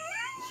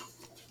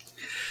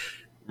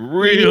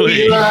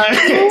 Really?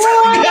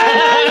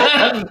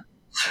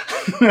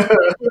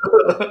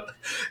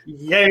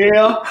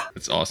 Yeah.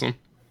 That's awesome.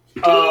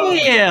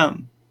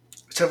 Damn.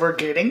 So we're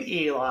getting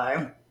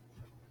Eli.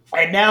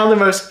 And now the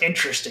most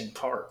interesting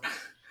part.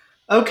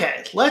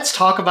 Okay, let's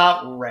talk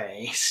about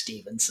Ray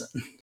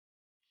Stevenson.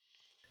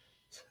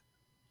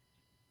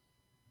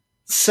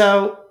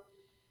 So,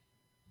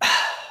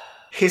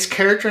 his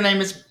character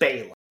name is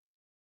Baylan.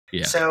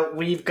 Yeah. So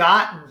we've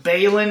got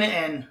Baylan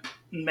and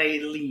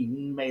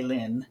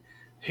Maylin,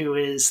 who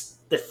is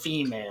the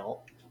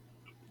female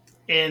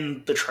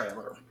in the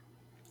trailer.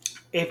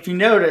 If you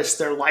notice,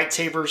 their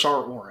lightsabers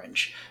are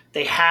orange.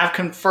 They have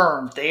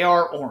confirmed they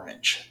are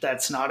orange.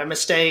 That's not a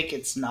mistake.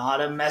 It's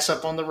not a mess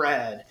up on the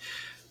red.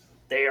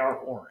 They are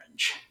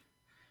orange.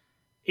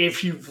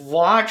 If you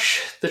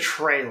watch the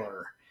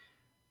trailer,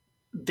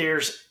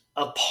 there's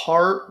a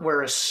part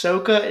where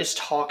Ahsoka is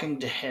talking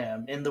to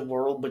him in the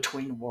world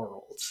between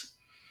worlds.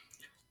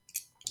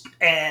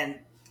 And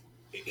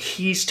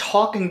he's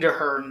talking to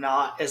her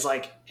not as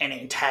like an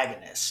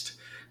antagonist.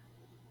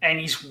 And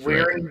he's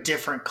wearing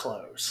different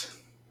clothes.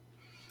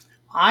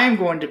 I'm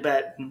going to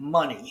bet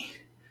money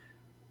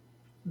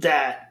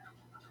that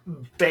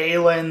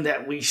Baylan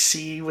that we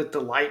see with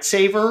the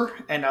lightsaber,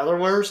 in other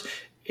words,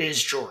 is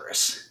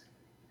Joruus.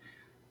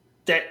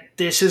 That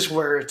this is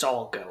where it's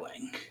all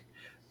going.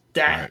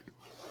 That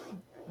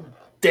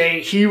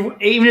even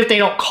if they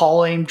don't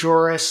call him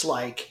Joruus,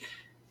 like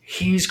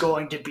he's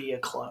going to be a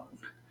clone.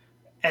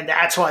 And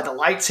that's why the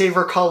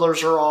lightsaber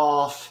colors are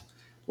off.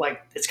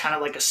 Like it's kind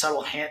of like a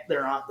subtle hint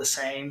they're not the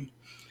same.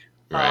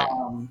 Right.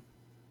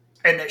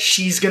 and that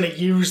she's going to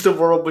use the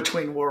World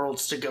Between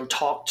Worlds to go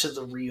talk to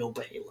the real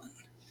Balin.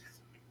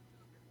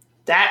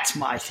 That's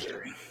my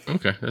theory.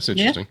 Okay, that's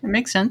interesting. Yeah, it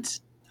makes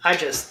sense.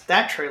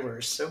 That trailer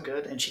is so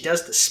good. And she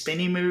does the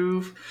spinny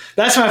move.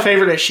 That's my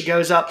favorite as she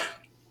goes up.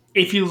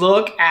 If you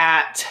look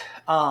at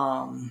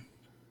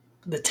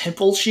the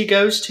temple she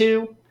goes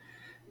to,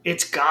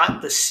 it's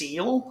got the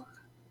seal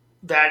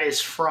that is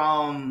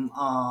from,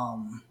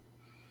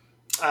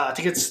 I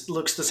think it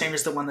looks the same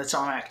as the one that's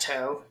on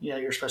Acto.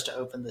 You're supposed to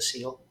open the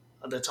seal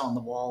that's on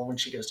the wall when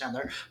she goes down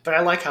there. But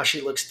I like how she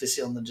looks at the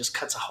seal and then just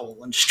cuts a hole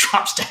and just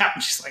drops down.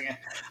 She's like,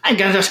 I ain't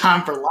got no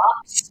time for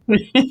lots.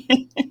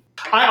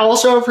 I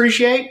also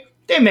appreciate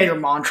they made her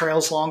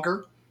Montrails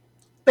longer.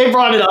 They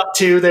brought it up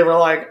too. They were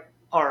like,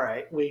 all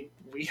right, we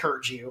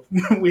heard you.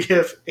 We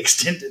have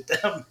extended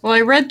them. Well,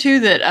 I read too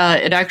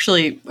that it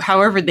actually,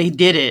 however they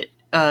did it,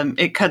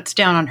 it cuts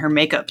down on her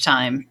makeup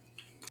time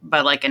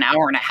by like an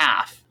hour and a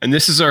half. And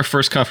this is our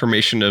first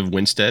confirmation of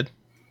Winstead,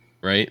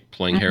 right?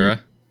 Playing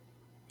Hera.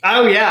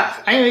 Oh yeah,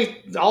 I mean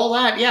all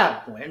that.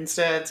 Yeah,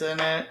 Winstead's in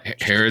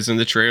it. Hera's in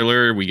the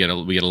trailer. We get a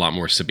lot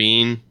more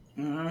Sabine.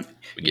 Mm-hmm.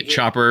 We get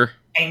Chopper.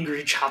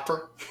 Angry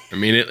Chopper. I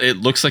mean, it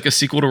looks like a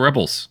sequel to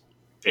Rebels.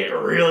 It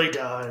really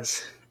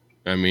does.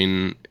 I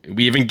mean,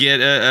 we even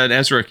get an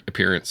Ezra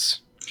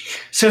appearance.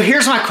 So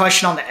here's my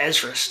question on the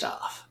Ezra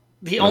stuff.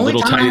 The only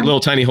little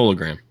tiny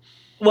hologram.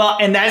 Well,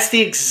 and that's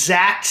the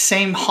exact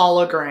same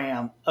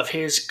hologram of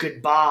his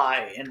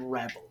goodbye in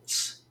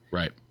Rebels.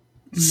 Right.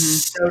 Mm-hmm.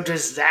 So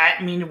does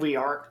that mean we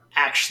aren't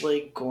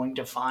actually going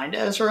to find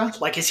Ezra?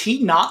 Like, is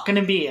he not going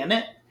to be in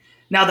it?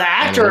 Now, the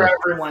actor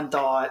everyone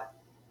thought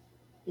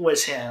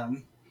was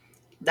him.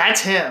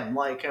 That's him.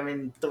 Like, I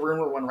mean, the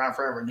rumor went around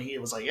forever, and he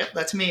was like, yep,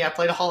 that's me. I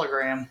played a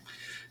hologram.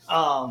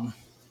 But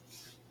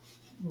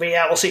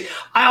yeah, we'll see.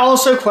 I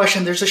also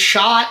question, there's a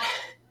shot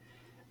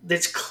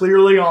that's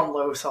clearly on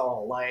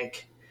Lothal,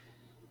 like,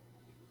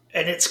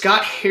 and it's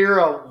got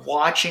Hera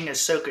watching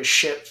Ahsoka's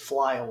ship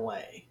fly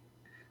away.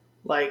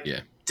 Like,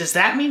 does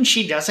that mean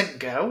she doesn't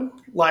go?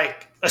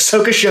 Like,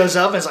 Ahsoka shows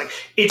up and is like,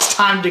 it's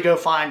time to go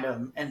find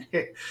him. And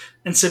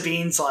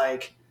Sabine's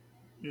like,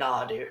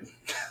 nah, dude,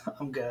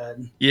 I'm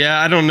good.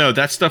 Yeah, I don't know.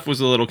 That stuff was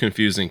a little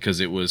confusing because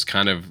it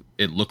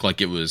looked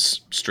like it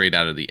was straight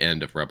out of the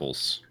end of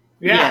Rebels.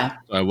 Yeah.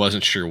 So I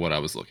wasn't sure what I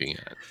was looking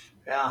at.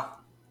 Yeah.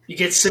 You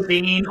get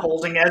Sabine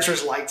holding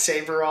Ezra's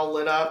lightsaber all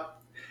lit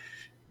up.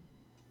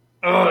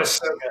 Oh, it's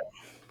so good.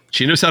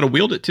 She knows how to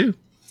wield it too.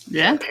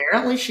 Yeah.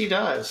 Apparently she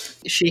does.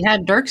 She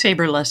had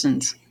Darksaber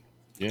lessons.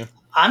 Yeah.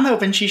 I'm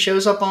hoping she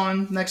shows up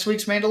on next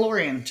week's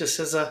Mandalorian just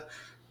as a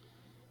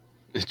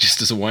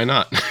why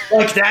not?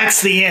 Like,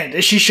 that's the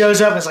end. She shows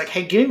up and is like,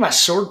 hey, give me my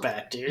sword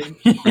back, dude.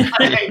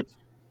 And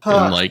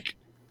like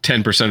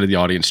 10% of the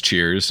audience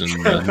cheers and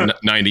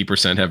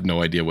 90% have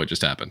no idea what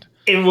just happened.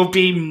 It will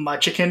be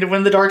much akin to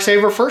when the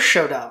Darksaber first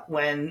showed up.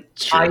 When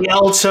I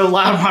yelled so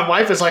loud, my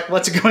wife was like,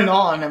 what's going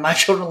on? And my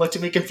children looked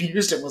at me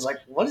confused and was like,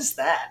 what is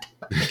that?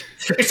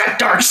 It's a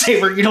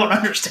Darksaber. You don't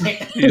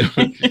understand.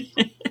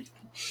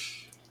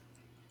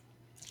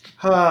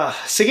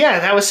 So yeah,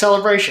 that was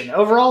Celebration.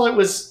 Overall, it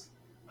was,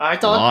 I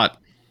thought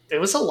it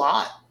was a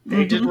lot.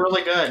 They did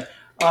really good.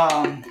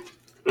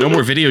 No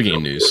more video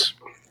game news.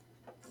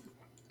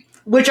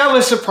 Which I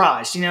was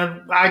surprised. You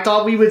know, I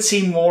thought we would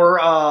see more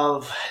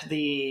of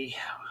the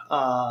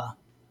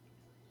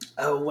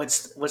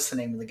what's the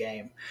name of the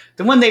game?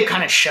 The one they've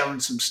kind of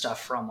shown some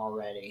stuff from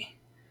already.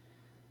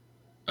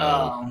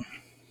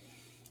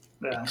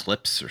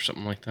 Eclipse or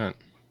something like that.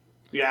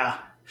 Yeah.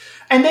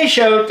 And they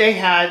showed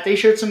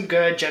some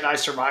good Jedi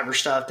Survivor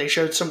stuff. They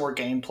showed some more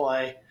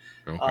gameplay.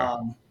 Okay.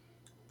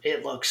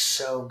 It looks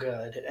so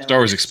good. And Star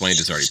Wars Explained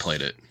has already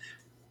played it.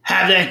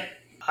 Have they?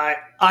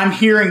 I'm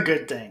hearing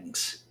good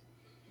things.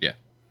 Yeah.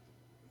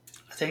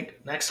 I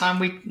think next time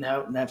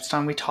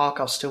we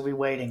talk, I'll still be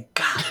waiting.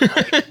 God.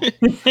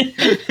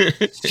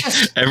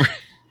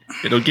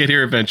 It'll get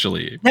here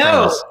eventually. No.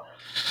 Promise.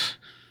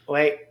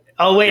 Wait.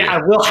 Oh, wait. Yeah.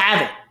 I will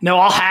have it. No,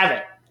 I'll have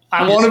it.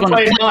 I won't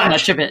play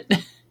much of it.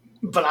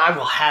 But I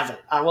will have it.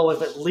 I will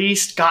have at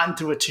least gotten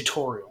through a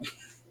tutorial.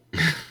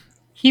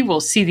 He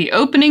will see the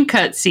opening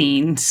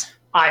cutscenes.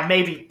 I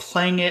may be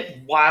playing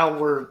it while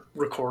we're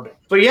recording.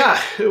 But yeah,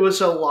 it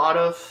was a lot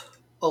of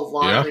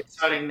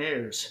exciting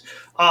news.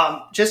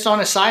 Just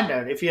on a side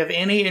note, if you have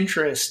any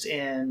interest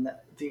in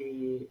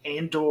the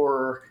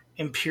Andor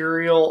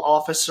Imperial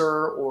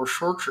Officer or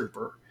Shore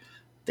Trooper,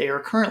 they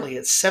are currently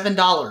at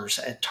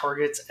 $7 at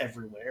Targets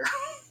everywhere.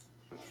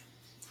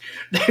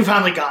 They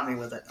finally got me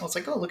with it. I was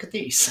like, oh, look at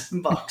these.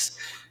 $7.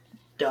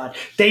 Done.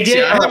 They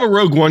did. I have a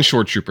Rogue One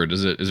Shore Trooper.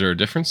 Is there a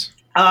difference?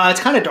 It's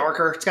kind of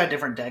darker. It's got a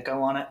different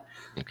deco on it.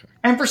 Okay.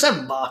 And for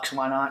 $7,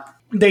 why not?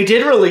 They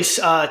did release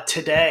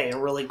today a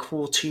really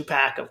cool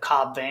 2-pack of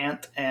Cobb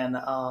Vanth and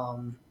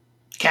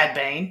Cad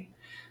Bane.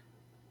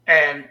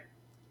 And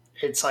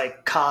it's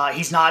like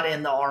he's not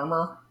in the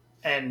armor,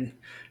 and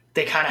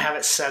they kind of have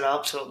it set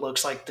up so it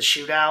looks like the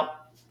shootout.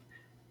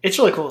 It's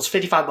really cool. It's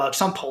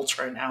 $55 on Pulse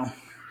right now.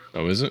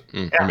 Oh, is it?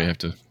 Yeah. I may have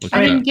to look at that.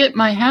 I didn't get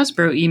my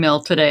Hasbro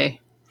email today.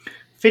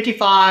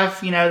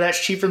 $55,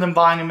 that's cheaper than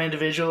buying them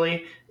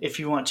individually if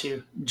you want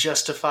to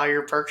justify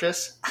your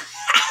purchase.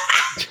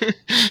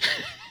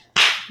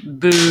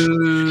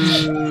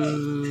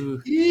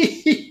 Boo.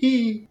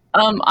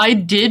 I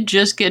did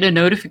just get a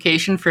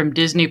notification from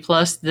Disney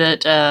Plus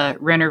that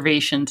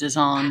Renovations is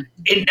on.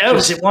 It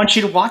knows. It wants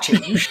you to watch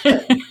it. You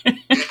should.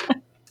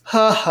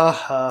 Ha ha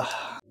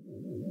ha.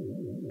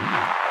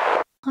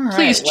 All right,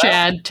 Please,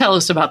 Chad, tell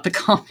us about the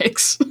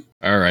comics.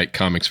 All right,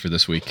 comics for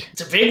this week.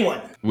 It's a big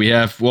one.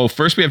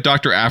 First we have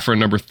Dr. Aphra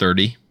number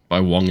 30 by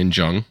Wong and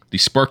Jung. The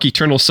Spark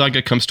Eternal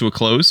saga comes to a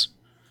close.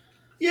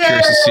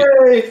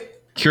 Yay!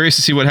 Curious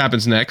to see what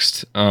happens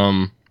next.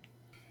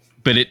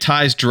 But it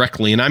ties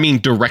directly, and I mean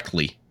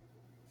directly,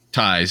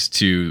 ties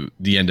to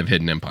the end of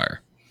Hidden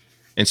Empire.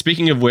 And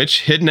speaking of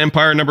which, Hidden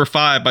Empire number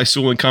 5 by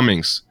Sewell and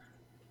Cummings.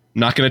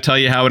 Not going to tell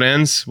you how it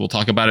ends. We'll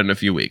talk about it in a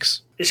few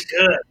weeks. It's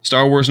good.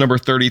 Star Wars number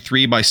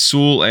 33 by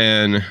Sewell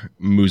and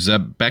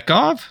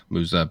Muzabekov?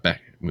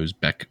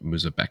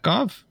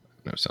 Muzabekov?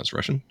 No, it sounds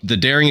Russian. The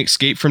Daring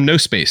Escape from No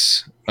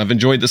Space. I've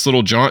enjoyed this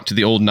little jaunt to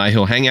the old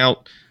Nihil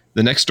hangout.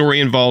 The next story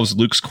involves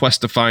Luke's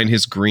quest to find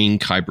his green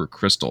Kyber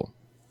crystal.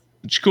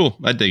 Which is cool.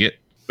 I dig it.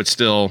 But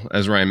still,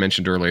 as Ryan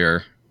mentioned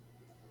earlier,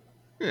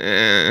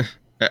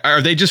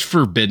 are they just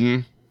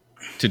forbidden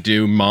to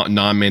do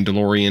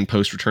non-Mandalorian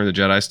post-Return of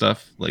the Jedi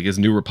stuff? Like, is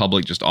New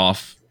Republic just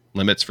off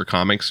limits for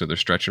comics, or they're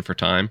stretching for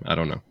time? I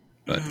don't know.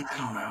 But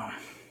I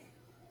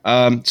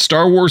don't know.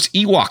 Star Wars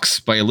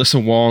Ewoks by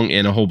Alyssa Wong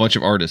and a whole bunch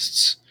of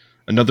artists.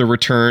 Another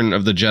Return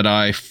of the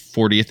Jedi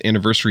 40th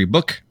anniversary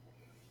book.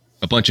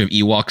 A bunch of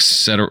Ewoks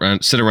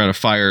sit around a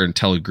fire and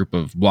tell a group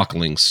of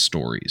Woklings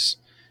stories.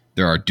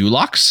 There are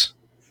Duloks,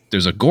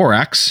 there's a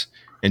Gorax,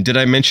 and did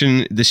I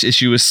mention this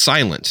issue is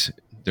silent?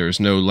 There's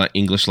no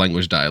English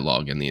language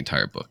dialogue in the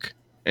entire book.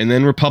 And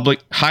then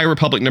High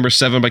Republic number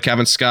 7 by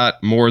Kevin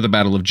Scott, more of the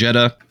Battle of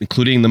Jeddah,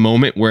 including the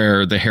moment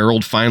where the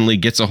Herald finally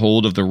gets a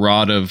hold of the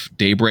Rod of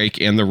Daybreak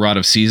and the Rod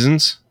of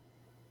Seasons.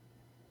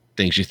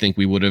 Things you think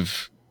we would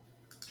have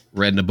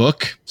read in a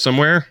book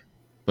somewhere,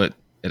 but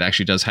it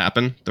actually does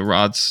happen. The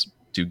rods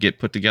do get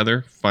put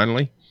together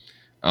finally.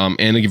 And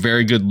another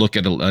very good look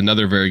at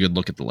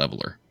the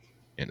Leveler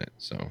in it.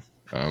 So,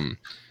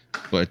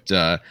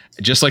 but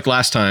just like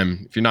last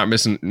time, if you're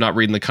not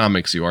reading the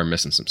comics, you are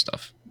missing some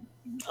stuff.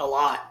 A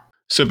lot.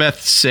 So Beth,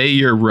 say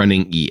you're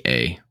running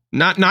EA,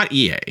 not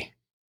EA.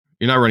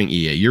 You're not running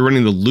EA. You're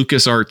running the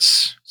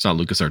LucasArts. It's not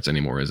LucasArts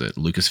anymore, is it?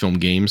 Lucasfilm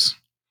Games.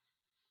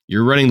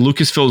 You're running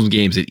Lucasfilm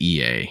Games at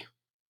EA.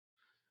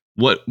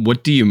 What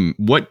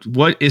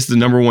is the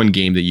number one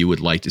game that you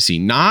would like to see?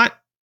 Not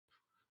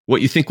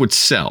what you think would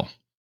sell,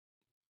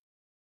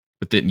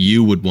 but that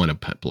you would want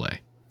to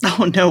play.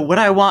 Oh no, what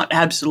I want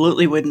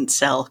absolutely wouldn't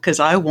sell, because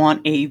I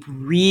want a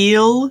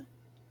real,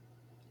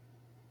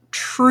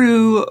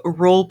 true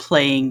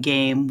role-playing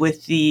game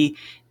with the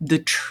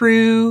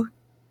true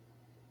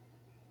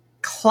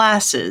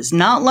classes.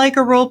 Not like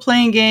a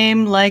role-playing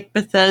game like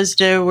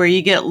Bethesda where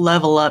you get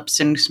level ups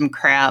and some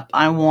crap.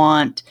 I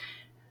want,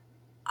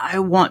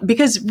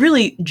 because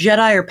really,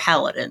 Jedi are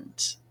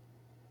paladins.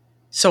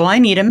 So I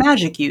need a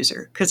magic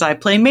user, because I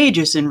play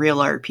mages in real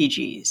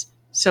RPGs.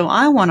 So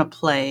I want to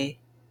play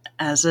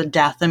as a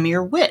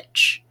Dathomir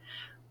witch.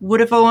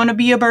 What if I want to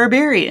be a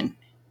barbarian?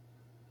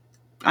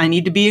 I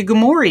need to be a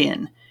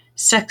Gamorrean.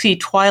 Sexy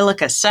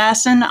Twi'lek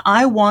assassin.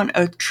 I want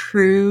a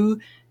true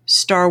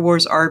Star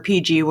Wars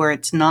RPG where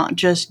it's not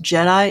just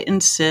Jedi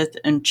and Sith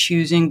and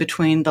choosing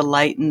between the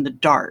light and the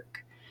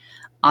dark.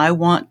 I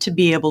want to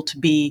be able to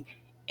be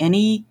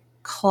any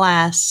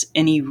class,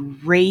 any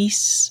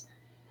race.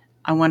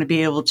 I want to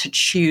be able to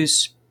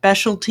choose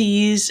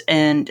specialties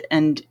and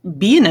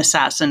be an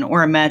assassin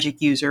or a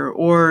magic user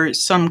or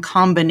some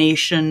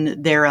combination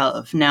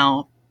thereof.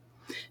 Now,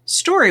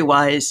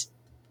 story-wise,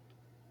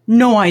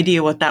 no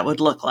idea what that would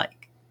look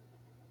like.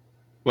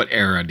 What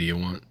era do you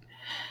want?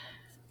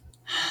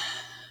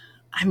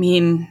 I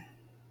mean,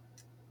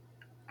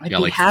 you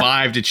got like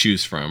 5 to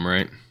choose from,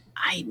 right?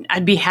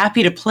 I'd be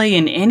happy to play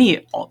in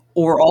any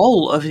or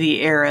all of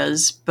the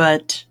eras,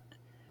 but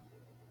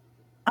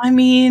I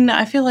mean,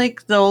 I feel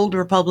like the Old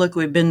Republic,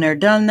 we've been there,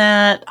 done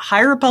that.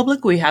 High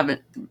Republic, we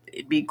haven't.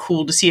 It'd be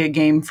cool to see a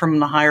game from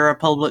the High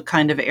Republic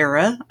kind of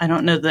era. I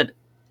don't know that.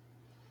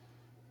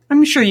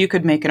 I'm sure you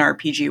could make an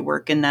RPG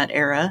work in that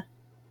era.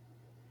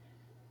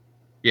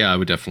 Yeah, I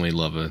would definitely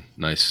love a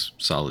nice,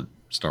 solid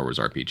Star Wars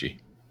RPG.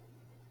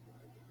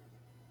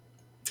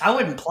 I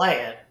wouldn't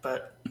play it,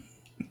 but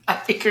I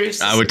figure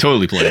I would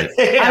totally play it.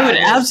 Yeah, I would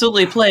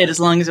absolutely play it as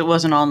long as it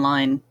wasn't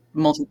online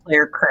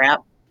multiplayer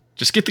crap.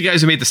 Just get the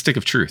guys who made the Stick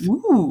of Truth.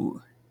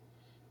 Ooh.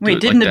 Wait,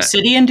 like didn't that.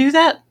 Obsidian do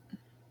that?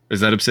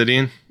 Is that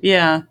Obsidian?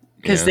 Yeah,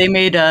 because they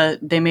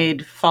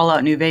made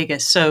Fallout New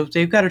Vegas, so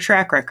they've got a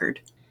track record.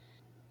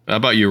 How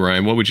about you,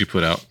 Ryan? What would you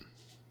put out?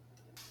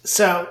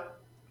 So,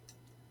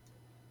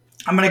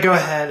 I'm going to go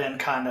ahead and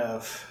kind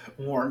of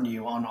warn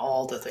you on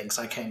all the things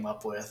I came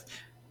up with.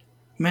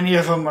 Many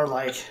of them are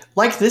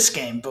like this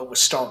game, but with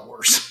Star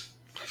Wars.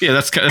 Yeah,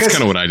 that's kind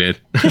of what I did.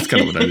 That's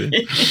kind of what I did.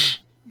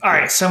 All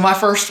right, so my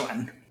first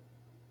one.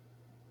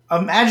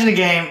 Imagine a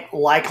game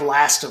like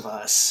Last of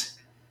Us,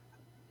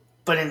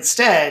 but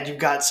instead you've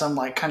got some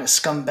like kind of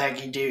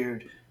scumbaggy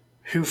dude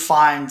who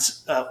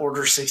finds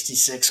Order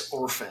 66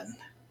 orphan,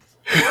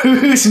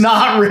 who's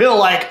not real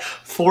like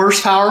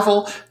force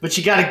powerful, but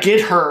you got to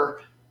get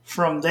her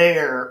from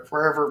there,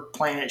 wherever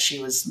planet she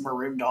was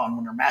marooned on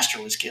when her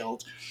master was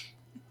killed,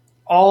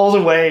 all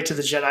the way to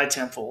the Jedi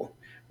Temple,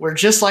 where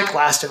just like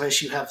Last of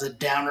Us, you have the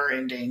downer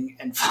ending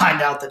and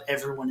find out that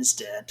everyone is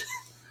dead.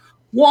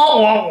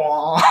 Wah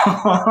wah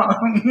wah.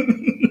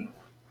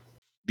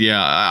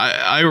 Yeah,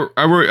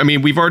 I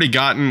mean, we've already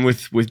gotten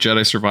with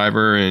Jedi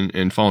Survivor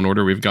and Fallen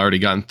Order, we've already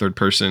gotten third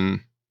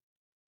person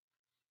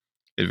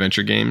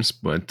adventure games,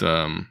 but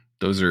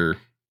those are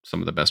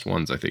some of the best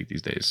ones I think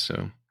these days.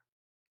 So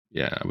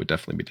yeah, I would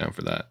definitely be down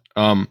for that.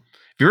 Have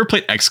you ever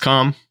played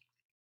XCOM?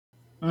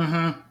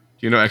 Mm-hmm. Do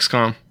you know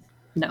XCOM?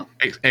 No.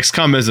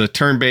 XCOM is a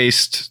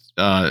turn-based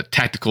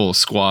tactical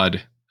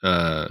squad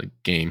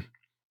game,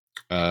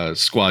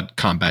 squad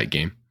combat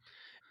game.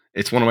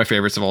 It's one of my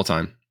favorites of all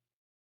time.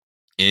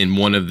 And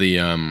one of the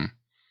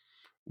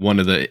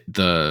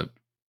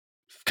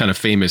kind of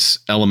famous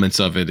elements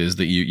of it is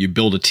that you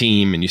build a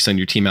team and you send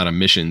your team out on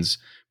missions,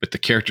 but the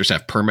characters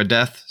have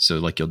permadeath. So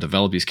like you'll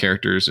develop these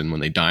characters, and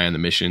when they die on the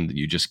mission,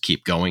 you just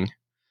keep going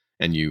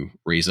and you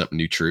raise up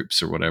new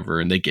troops or whatever,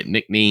 and they get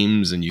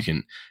nicknames and you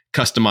can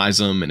customize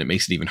them, and it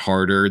makes it even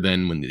harder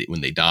than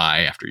when they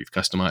die after you've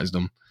customized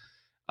them.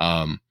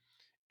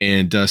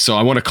 So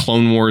I want a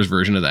Clone Wars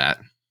version of that,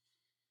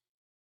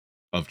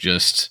 of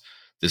just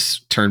this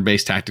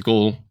turn-based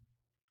tactical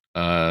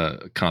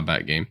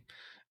combat game.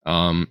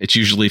 It's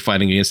usually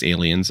fighting against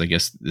aliens. I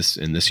guess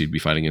this you'd be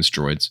fighting against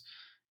droids.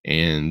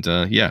 And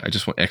I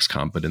just want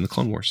XCOM, but in the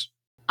Clone Wars.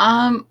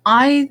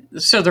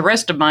 So the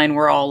rest of mine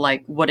were all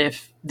like, what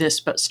if this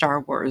but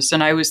Star Wars?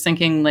 And I was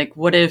thinking like,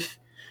 what if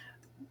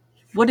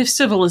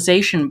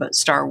Civilization but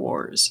Star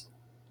Wars?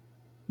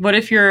 What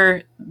if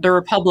you're the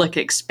Republic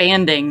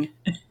expanding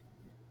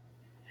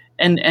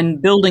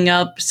and building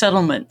up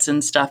settlements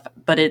and stuff,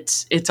 but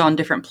it's on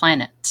different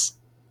planets?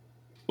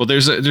 Well,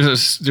 there's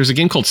a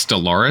game called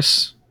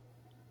Stellaris,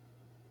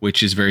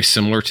 which is very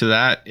similar to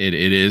that. It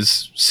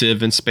is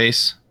Civ in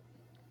space,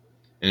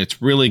 and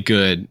it's really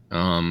good.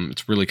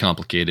 It's really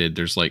complicated.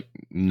 There's like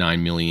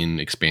 9 million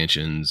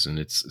expansions, and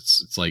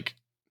it's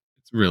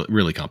really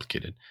really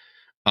complicated.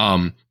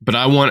 But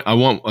I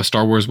want a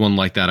Star Wars one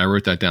like that. I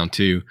wrote that down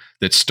too.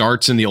 That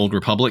starts in the Old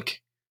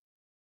Republic,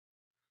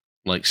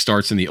 like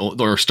starts at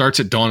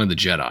Dawn of the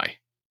Jedi.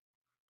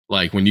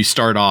 Like when you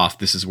start off,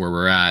 this is where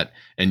we're at,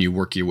 and you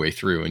work your way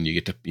through, and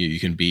you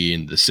can be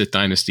in the Sith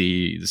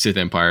Dynasty, the Sith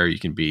Empire. You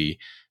can be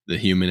the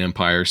Human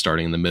Empire,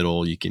 starting in the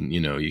middle. You can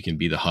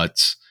be the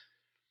Hutts.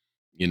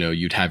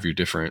 You'd have your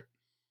different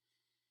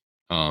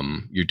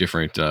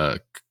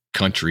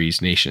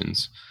countries,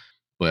 nations.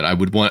 But I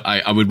would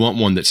want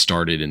one that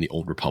started in the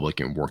Old Republic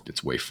and worked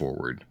its way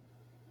forward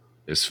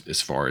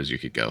as far as you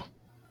could go.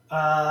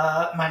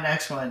 My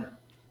next one,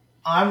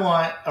 I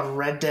want a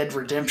Red Dead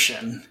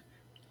Redemption,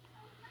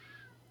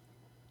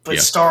 but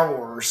Star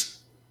Wars.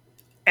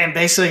 And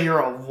basically you're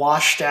a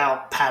washed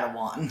out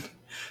Padawan.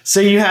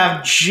 So you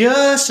have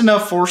just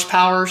enough force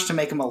powers to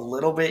make them a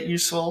little bit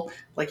useful.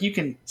 Like you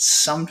can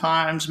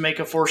sometimes make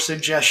a force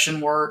suggestion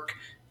work.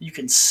 You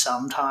can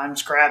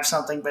sometimes grab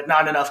something, but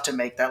not enough to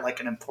make that like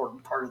an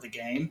important part of the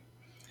game.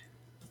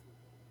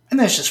 And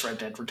that's just Red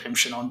Dead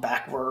Redemption on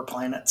backwater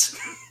planets.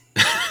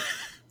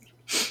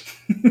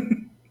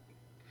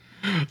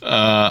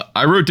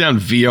 I wrote down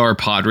VR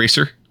Pod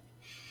Racer.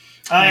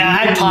 I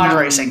had pod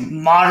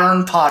racing,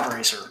 modern pod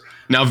racer.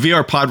 Now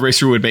VR Pod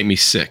Racer would make me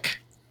sick.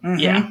 Mm-hmm.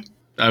 Yeah.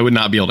 I would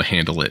not be able to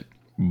handle it,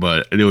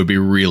 but it would be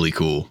really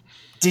cool.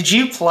 Did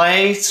you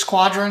play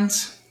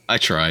Squadrons? I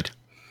tried.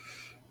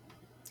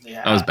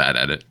 Yeah. I was bad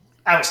at it.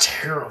 I was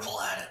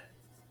terrible at it.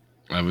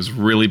 I was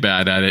really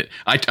bad at it.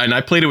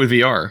 I played it with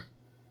VR,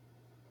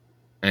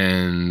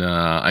 and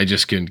I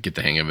just couldn't get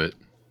the hang of it.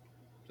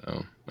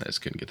 So I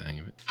just couldn't get the hang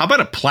of it. How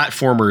about a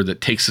platformer that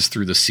takes us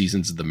through the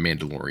seasons of The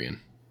Mandalorian?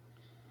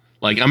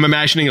 Like, I'm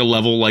imagining a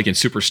level like in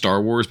Super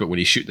Star Wars, but when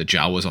you shoot the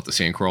Jawas off the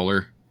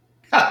sandcrawler.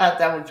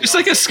 That would be just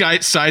awesome. Like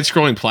a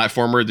side-scrolling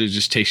platformer that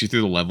just takes you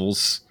through the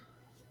levels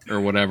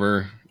or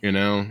whatever,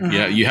 Mm-hmm.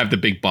 Yeah, you have the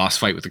big boss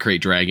fight with the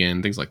Krayt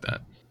Dragon, things like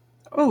that.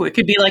 Oh, it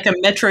could be like a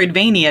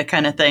Metroidvania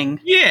kind of thing.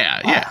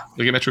 Yeah,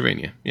 like a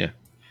Metroidvania, yeah.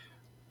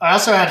 I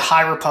also had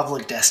High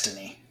Republic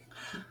Destiny.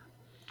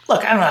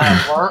 Look, I don't know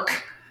how to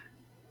work,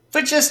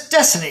 but just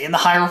Destiny in the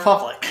High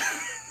Republic.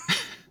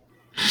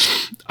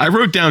 I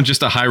wrote down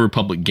just a High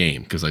Republic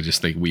game because I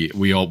just think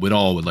we all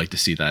would like to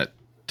see that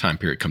time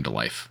period come to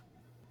life.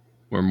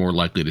 We're more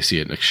likely to see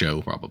it in a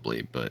show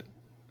probably, but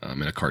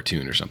in a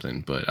cartoon or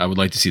something. But I would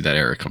like to see that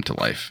era come to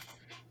life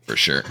for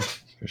sure.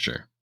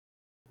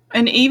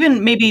 And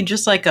even maybe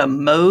just like a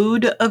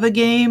mode of a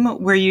game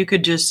where you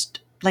could just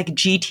like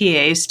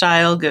GTA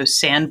style go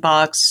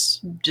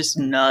sandbox, just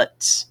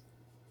nuts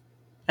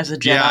as a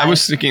Jedi. Yeah, I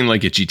was thinking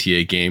like a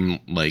GTA game,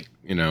 like,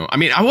 I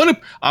mean, I want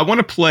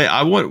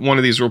one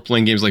of these role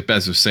playing games like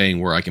Bez was saying,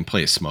 where I can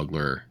play a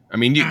smuggler I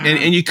mean,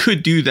 and you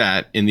could do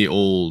that in the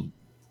old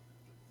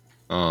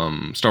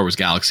Star Wars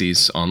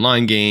Galaxies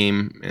online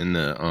game and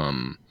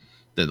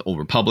the Old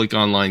Republic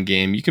online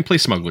game. You can play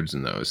smugglers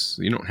in those.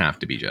 You don't have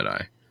to be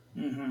Jedi.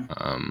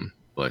 Mm-hmm.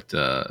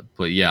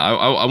 But yeah,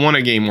 I want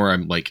a game where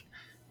I'm like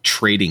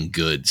trading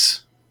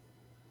goods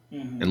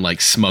and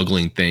like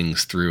smuggling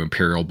things through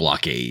Imperial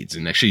blockades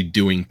and actually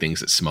doing things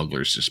that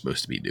smugglers are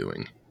supposed to be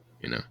doing.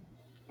 You know,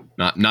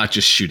 not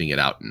just shooting it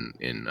out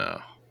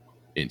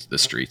into the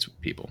streets with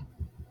people.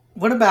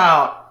 What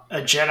about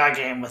a Jedi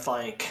game with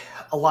like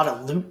a lot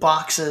of loot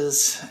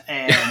boxes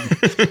and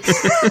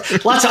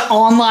lots of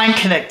online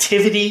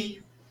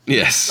connectivity?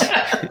 Yes.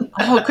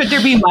 Oh, could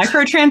there be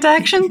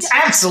microtransactions?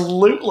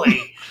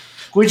 Absolutely.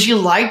 Would you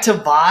like to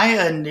buy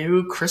a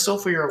new crystal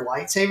for your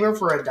lightsaber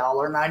for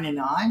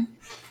 $1.99?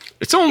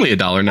 It's only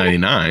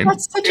 $1.99.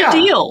 That's such a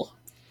deal.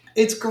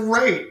 It's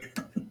great.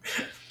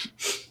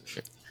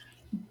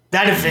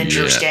 That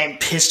Avengers game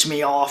pissed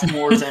me off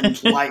more than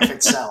life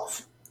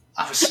itself.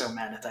 I was so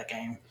mad at that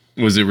game.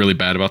 Was it really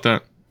bad about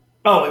that?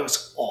 Oh, it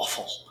was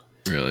awful.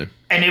 Really?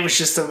 And it was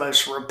just the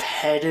most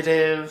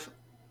repetitive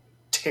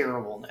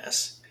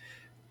terribleness.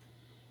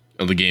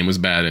 Oh, the game was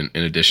bad in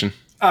addition?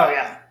 Oh,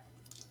 yeah.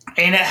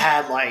 And it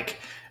had, like,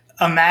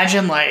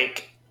 imagine,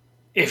 like,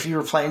 if you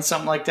were playing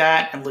something like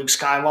that and Luke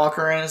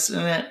Skywalker is in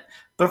it,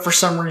 but for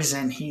some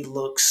reason he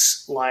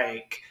looks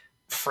like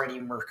Freddie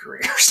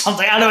Mercury or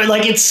something. I don't know,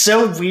 like, it's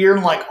so weird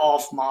and, like,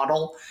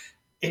 off-model.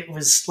 It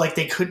was like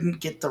they couldn't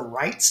get the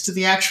rights to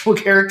the actual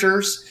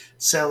characters.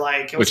 So,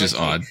 like, it was which is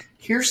odd.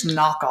 Here's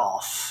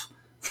knockoff.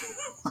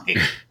 Like,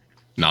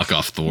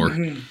 knockoff Thor.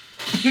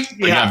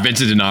 Mm-hmm. They got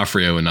Vincent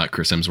D'Onofrio and not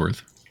Chris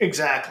Hemsworth.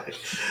 Exactly.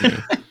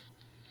 Yeah.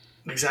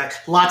 Exactly.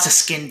 Lots of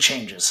skin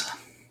changes.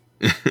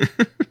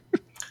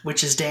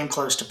 Which is damn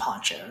close to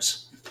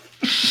ponchos.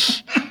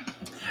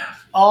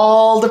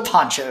 All the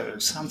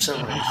ponchos. I'm so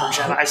ready for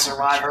Jedi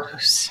Survivor.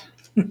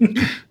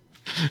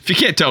 If you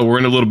can't tell, we're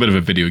in a little bit of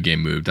a video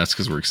game mood. That's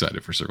because we're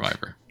excited for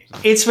Survivor.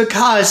 It's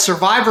because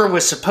Survivor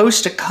was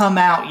supposed to come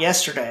out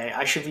yesterday.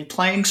 I should be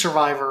playing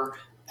Survivor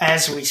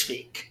as we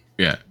speak.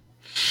 Yeah.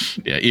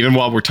 Yeah, even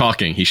while we're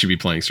talking, he should be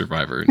playing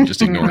Survivor and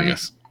just ignoring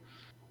us.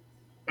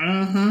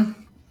 Mm-hmm.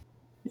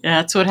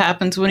 Yeah, that's what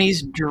happens when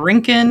he's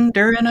drinking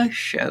during a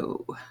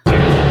show.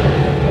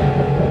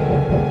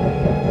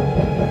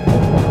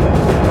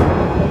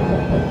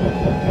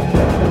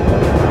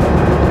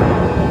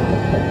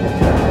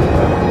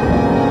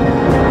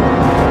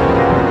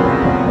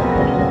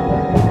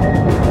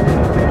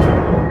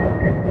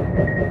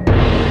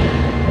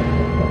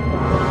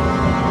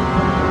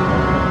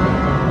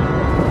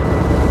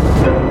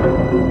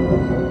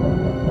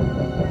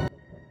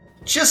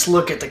 Just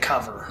look at the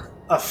cover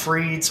of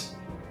Freed's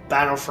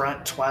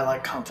Battlefront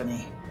Twilight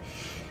Company.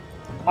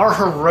 Our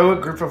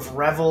heroic group of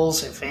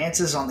rebels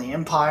advances on the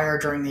Empire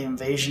during the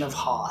invasion of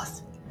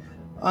Hoth.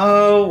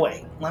 Oh,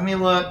 wait. Let me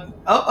look.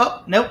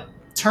 Oh, nope.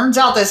 Turns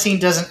out that scene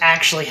doesn't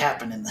actually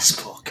happen in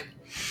this book.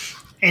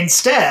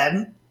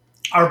 Instead,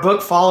 our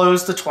book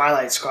follows the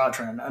Twilight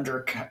Squadron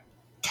under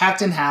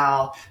Captain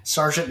Hal,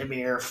 Sergeant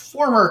Namir,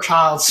 former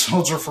child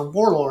soldier for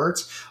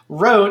Warlords,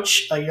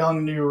 Roach, a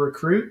young new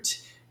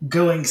recruit,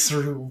 going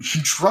through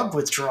drug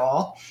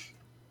withdrawal,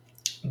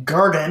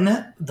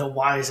 Garden, the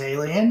wise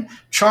alien,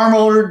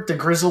 Charmlord, the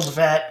grizzled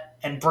vet,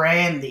 and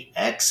Bran, the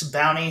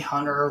ex-bounty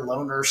hunter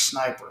loner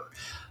sniper.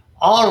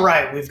 All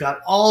right, we've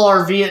got all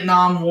our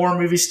Vietnam War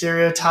movie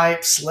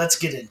stereotypes. Let's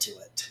get into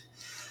it.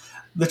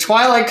 The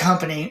Twilight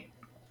Company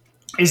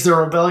is the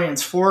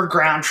rebellion's forward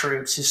ground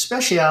troops whose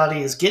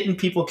specialty is getting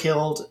people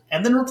killed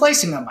and then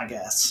replacing them, I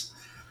guess.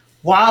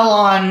 While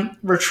on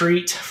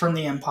retreat from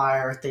the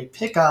Empire, they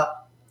pick up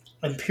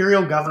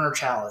Imperial Governor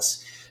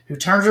Chalice, who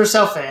turns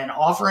herself in,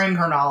 offering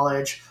her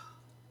knowledge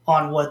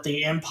on what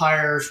we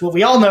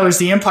all know is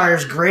the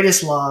Empire's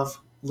greatest love,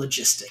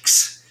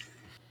 logistics.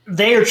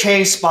 They are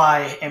chased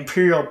by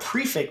Imperial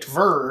Prefect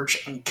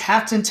Verge and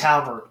Captain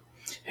Talbot,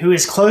 who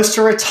is close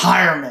to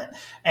retirement,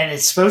 and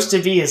it's supposed to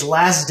be his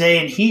last day,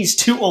 and he's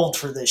too old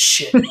for this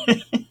shit.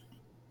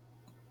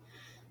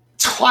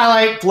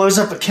 Twilight blows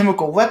up a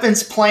chemical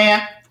weapons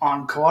plant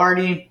on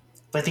Coardi,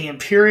 but the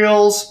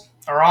Imperials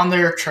are on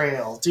their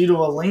trail due to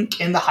a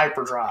link in the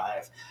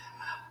hyperdrive.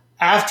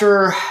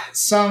 After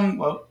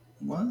some...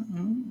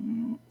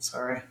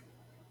 Sorry.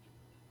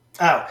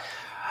 Oh.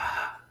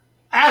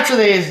 After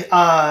they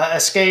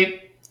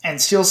escape and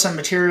steal some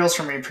materials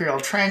from Imperial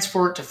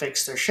transport to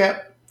fix their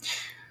ship,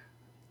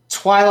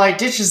 Twilight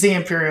ditches the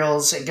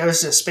Imperials and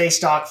goes to a space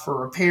dock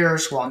for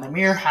repairs while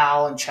Namir,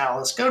 Hal, and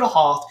Chalice go to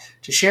Hoth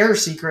to share her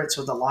secrets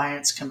with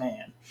Alliance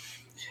Command.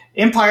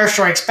 Empire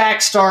Strikes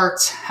Back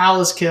starts, Hal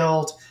is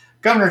killed,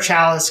 Governor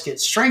Chalice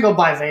gets strangled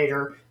by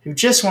Vader, who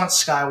just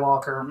wants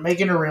Skywalker,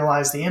 making her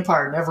realize the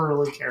Empire never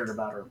really cared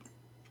about her.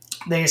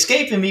 They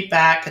escape and meet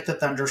back at the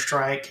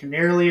Thunderstrike, who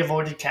narrowly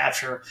avoided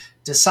capture,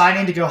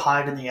 deciding to go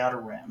hide in the Outer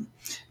Rim.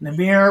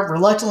 Namir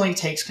reluctantly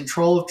takes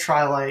control of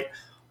Twilight,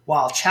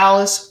 while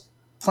Chalice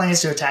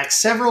plans to attack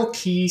several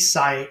key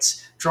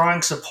sites,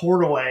 drawing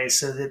support away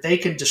so that they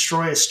can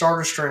destroy a Star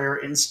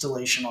Destroyer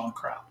installation on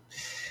Crowd.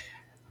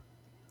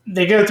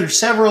 They go through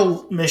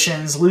several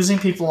missions, losing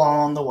people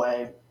along the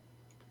way.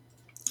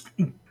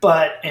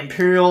 But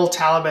Imperial,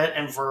 Taliban,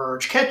 and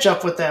Verge catch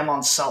up with them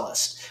on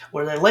Sullust,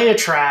 where they lay a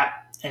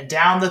trap and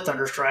down the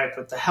Thunderstrike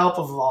with the help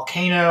of a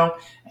volcano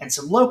and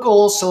some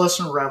local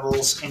Sullustan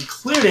rebels,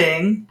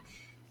 including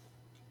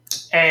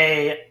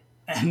a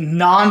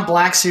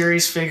non-Black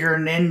Series figure,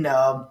 Nin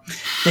Nub.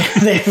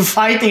 They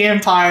fight the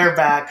Empire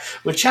back,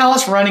 with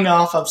Chalice running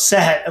off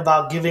upset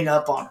about giving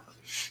up on her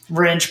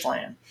revenge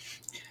plan,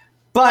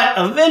 but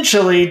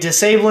eventually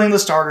disabling the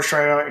Star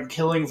Destroyer and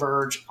killing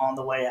Verge on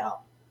the way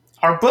out.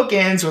 Our book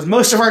ends with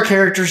most of our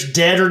characters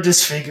dead or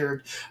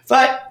disfigured,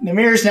 but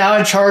Namir is now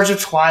in charge of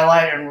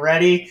Twilight and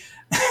ready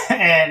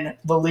and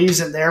believes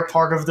that they're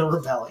part of the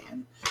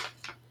rebellion.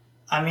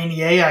 I mean,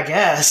 yay, I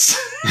guess.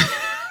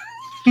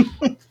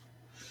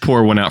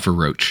 Pour one out for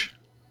Roach.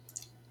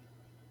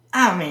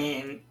 I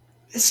mean,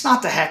 it's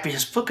not the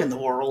happiest book in the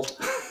world.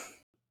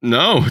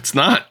 No, it's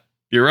not.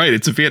 You're right.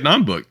 It's a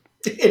Vietnam book.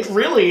 It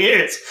really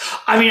is.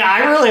 I mean,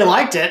 I really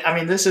liked it. I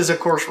mean, this is, of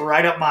course,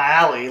 right up my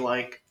alley.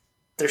 Like,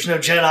 there's no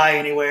Jedi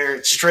anywhere.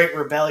 It's straight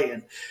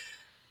rebellion.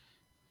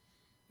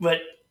 But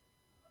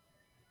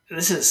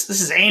this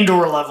is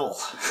Andor level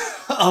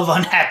of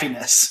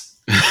unhappiness.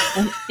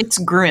 It's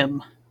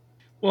grim.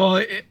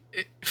 Well,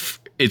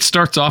 it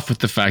starts off with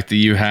the fact that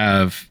you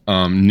have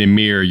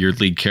Namir, your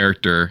lead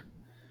character,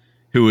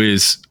 who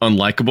is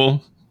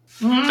unlikable,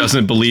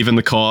 doesn't believe in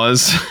the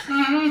cause,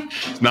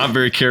 not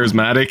very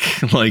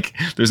charismatic. Like,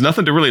 there's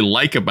nothing to really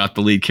like about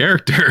the lead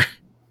character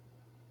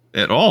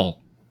at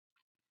all.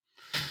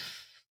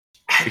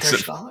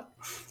 Except,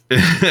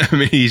 I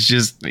mean, he's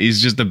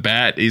just a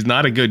bat. He's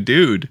not a good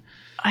dude.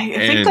 I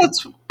think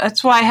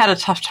that's why I had a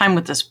tough time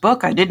with this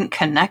book. I didn't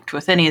connect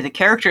with any of the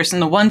characters,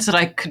 and the ones that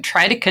I could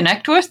try to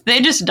connect with,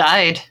 they just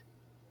died.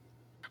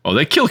 Oh,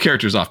 they kill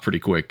characters off pretty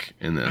quick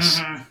in this.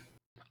 Mm-hmm.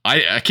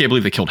 I can't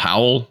believe they killed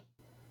Howl.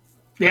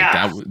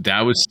 Yeah, like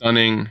that was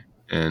stunning.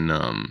 And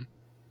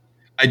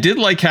I did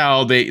like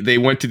how they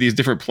went to these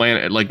different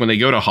planets. Like when they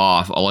go to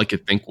Hoth, all I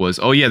could think was,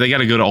 oh yeah, they got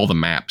to go to all the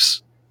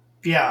maps.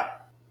 Yeah.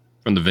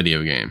 From the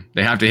video game,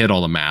 they have to hit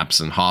all the maps,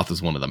 and Hoth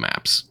is one of the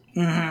maps.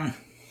 Mm-hmm.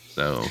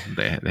 So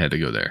they had to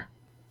go there.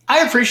 I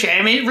appreciate it.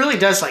 I mean, it really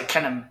does, like,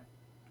 kind of...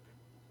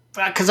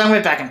 Because I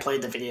went back and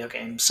played the video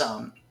game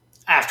some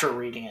after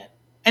reading it.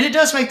 And it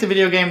does make the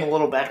video game a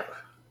little better.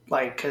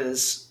 Like,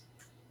 because...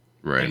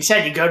 Right. Like you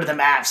said, you go to the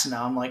maps, and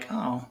now I'm like,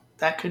 oh,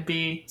 that could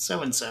be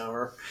so-and-so.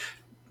 Or,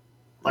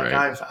 like,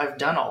 right. I've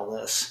done all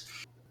this.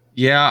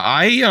 Yeah,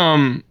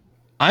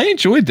 I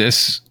enjoyed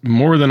this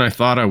more than I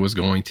thought I was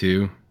going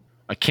to.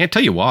 I can't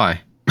tell you why,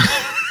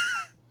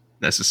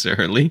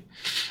 necessarily.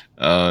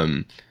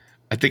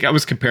 I think I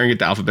was comparing it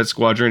to Alphabet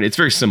Squadron. It's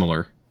very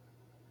similar,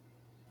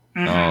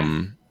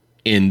 in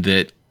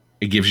that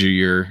it gives you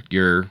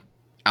your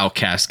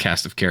outcast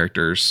cast of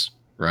characters,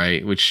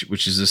 right?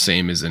 Which is the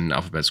same as in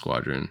Alphabet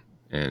Squadron,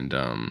 and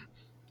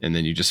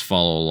then you just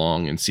follow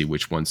along and see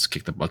which ones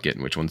kick the bucket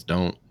and which ones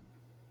don't.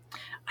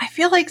 I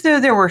feel like,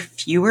 though, there were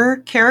fewer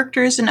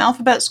characters in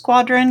Alphabet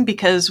Squadron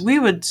because we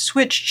would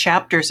switch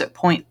chapters at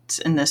points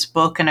in this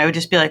book, and I would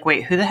just be like,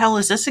 wait, who the hell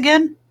is this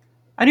again?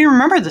 I don't even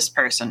remember this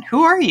person.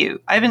 Who are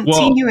you? I haven't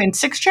seen you in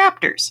 6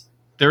 chapters.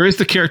 There is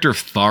the character of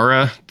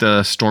Thara,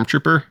 the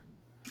stormtrooper,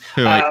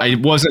 who I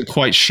wasn't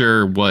quite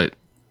sure what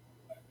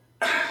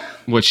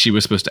she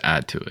was supposed to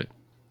add to it.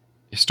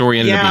 The story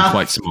ended up being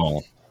quite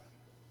small.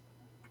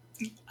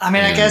 I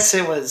mean, I guess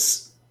it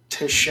was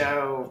to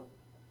show...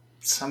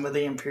 some of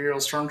the Imperial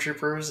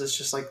Stormtroopers, it's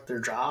just like their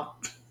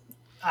job.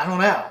 I don't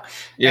know.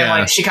 Yeah. And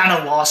like she kind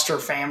of lost her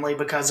family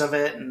because of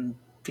it, and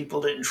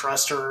people didn't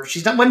trust her.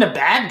 Wasn't a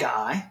bad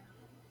guy.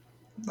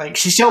 Like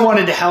she still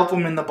wanted to help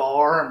them in the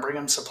bar and bring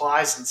them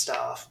supplies and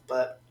stuff.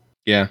 But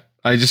yeah,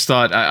 I just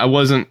thought I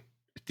wasn't.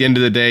 At the end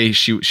of the day,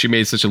 she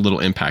made such a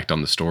little impact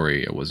on the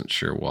story. I wasn't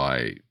sure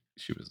why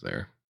she was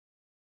there.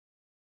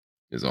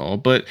 Is all.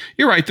 But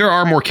you're right. There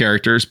are more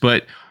characters,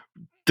 but.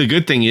 The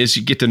good thing is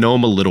you get to know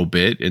them a little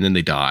bit and then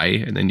they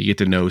die, and then you get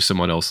to know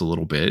someone else a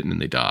little bit and then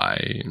they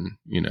die, and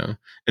and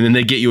then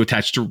they get you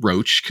attached to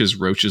Roach because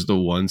Roach is the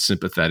one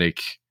sympathetic.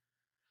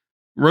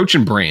 Roach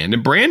and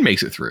Bran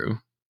makes it through.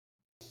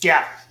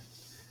 Yeah.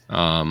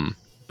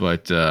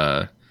 But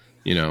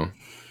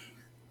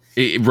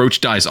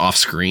Roach dies off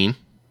screen.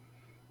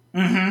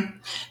 Mm-hmm.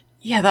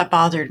 Yeah, that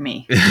bothered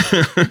me.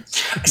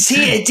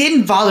 See, it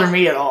didn't bother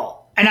me at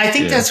all, and I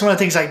think that's one of the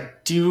things I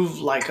do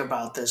like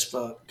about this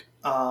book.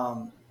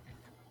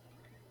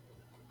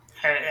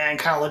 And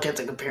kind of look at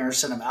the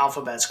comparison of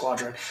Alphabet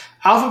Squadron.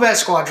 Alphabet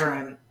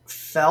Squadron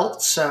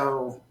felt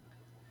so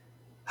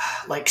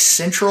like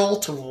central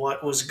to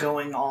what was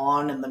going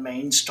on in the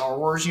main Star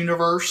Wars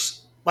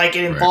universe. Like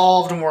it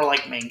involved more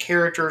like main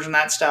characters and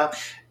that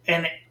stuff.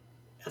 And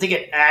I think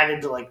it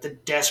added to like the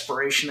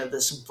desperation of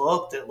this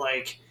book that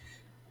like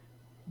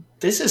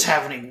this is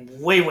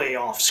happening way, way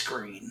off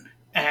screen.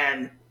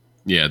 And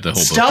the whole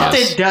stuff book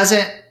is. That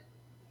doesn't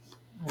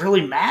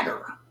really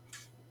matter.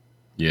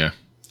 Yeah.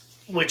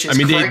 Which is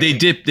they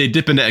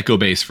dip into Echo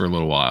Base for a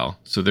little while.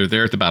 So they're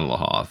there at the Battle of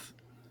Hoth.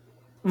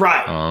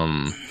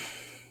 Right.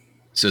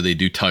 So they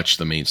do touch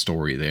the main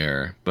story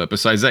there. But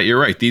besides that, you're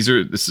right. This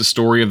is the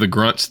story of the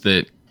grunts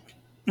that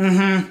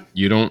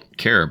you don't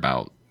care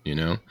about, you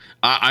know?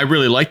 I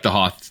really like the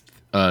Hoth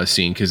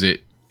scene because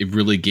it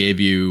really gave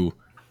you...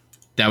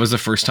 That was the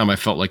first time I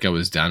felt like I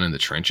was down in the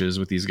trenches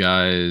with these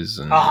guys.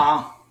 And,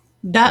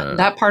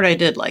 That part I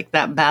did like.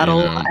 That battle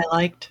I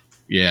liked.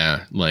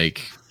 Yeah,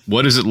 like,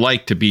 what is it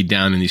like to be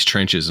down in these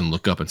trenches and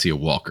look up and see a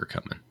walker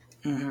coming?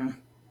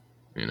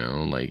 You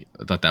know, like,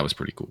 I thought that was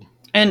pretty cool.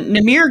 And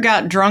Namir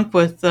got drunk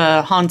with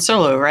Han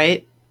Solo,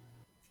 right?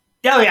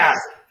 Oh yeah,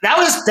 that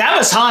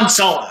was Han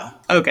Solo.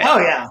 Okay. Oh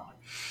yeah.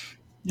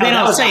 They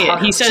don't say it.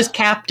 He says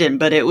captain,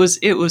 but it was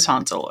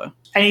Han Solo.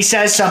 And he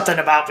says something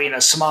about being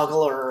a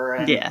smuggler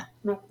and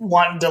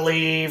wanting to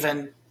leave,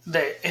 and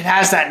it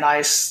has that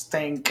nice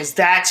thing because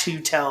that's who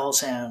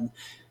tells him,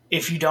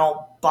 if you don't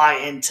buy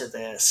into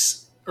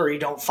this or you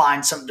don't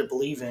find something to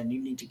believe in,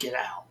 you need to get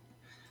out.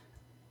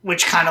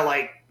 Which kind of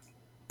like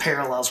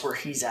parallels where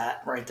he's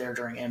at right there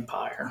during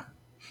Empire.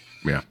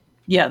 Yeah.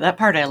 Yeah, that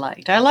part I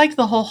liked. I liked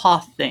the whole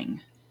Hoth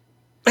thing.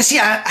 But see,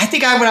 I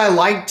think what I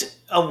liked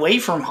away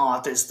from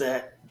Hoth is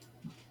that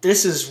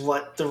this is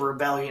what the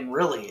rebellion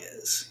really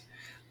is.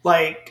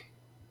 Like,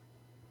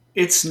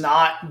 it's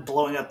not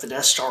blowing up the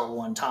Death Star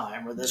one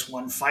time or this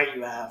one fight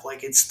you have.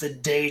 Like, it's the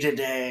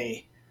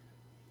day-to-day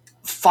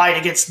fight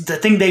against the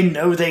thing they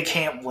know they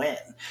can't win.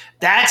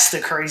 That's the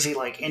crazy,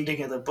 like,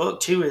 ending of the book,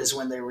 too, is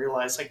when they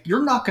realize, like,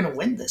 you're not going to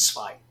win this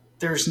fight.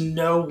 There's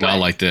no way. Not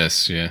like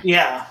this, yeah.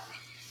 Yeah.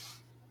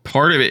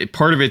 Part of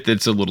it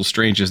that's a little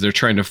strange is they're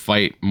trying to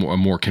fight a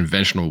more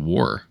conventional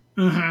war.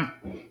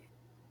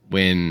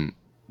 When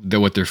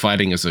what they're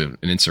fighting is an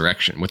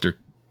insurrection. What they're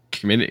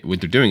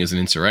doing is an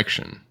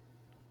insurrection.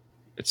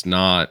 It's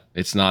not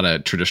a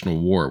traditional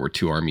war where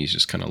two armies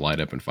just kind of light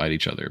up and fight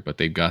each other, but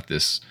they've got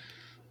this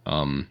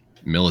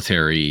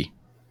military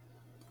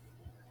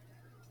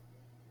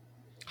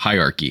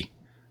hierarchy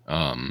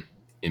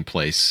in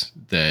place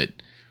that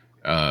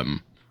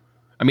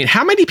I mean,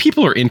 how many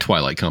people are in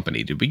Twilight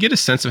Company? Did we get a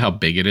sense of how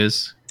big it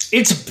is?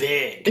 It's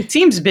big. It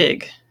seems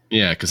big.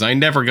 Yeah, because I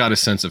never got a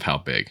sense of how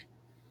big.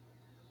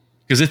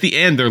 Because at the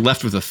end, they're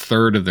left with a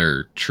third of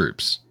their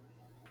troops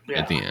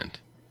at the end,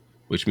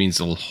 which means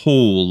a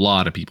whole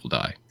lot of people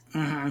die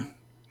in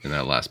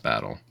that last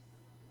battle.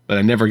 But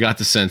I never got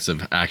the sense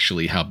of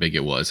actually how big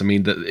it was. I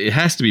mean, it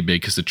has to be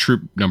big because the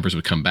troop numbers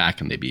would come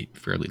back and they'd be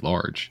fairly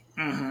large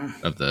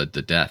of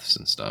the deaths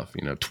and stuff.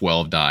 You know,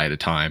 12 die at a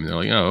time. And they're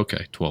like, oh,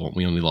 okay, 12.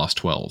 We only lost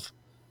 12.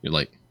 You're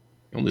like,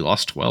 you only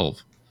lost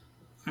 12.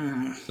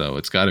 So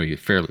it's got to be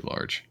fairly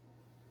large.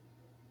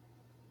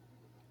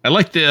 I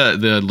like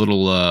the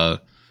little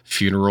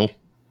funeral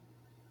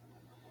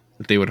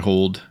that they would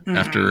hold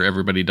after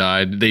everybody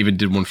died. They even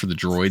did one for the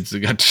droids that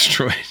got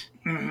destroyed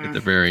at the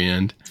very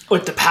end.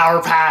 With the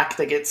power pack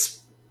that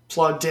gets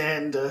plugged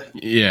in to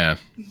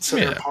so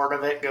they're part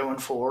of it going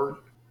forward.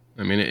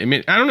 I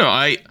mean, I don't know.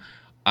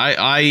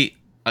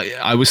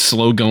 I was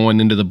slow going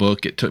into the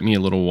book. It took me a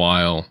little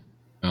while.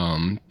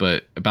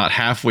 But about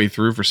halfway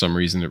through, for some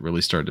reason, it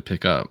really started to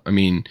pick up. I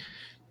mean,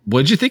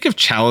 what did you think of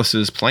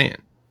Chalice's plan?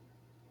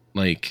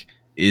 Like,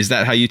 is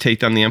that how you take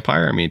down the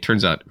Empire? I mean, it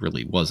turns out it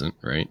really wasn't,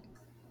 right?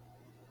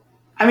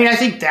 I mean, I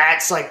think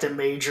that's like the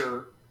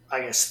major,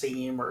 I guess,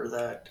 theme or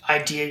the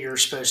idea you're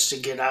supposed to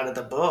get out of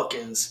the book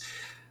is,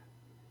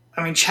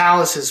 I mean,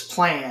 Chalice's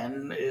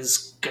plan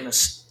is going to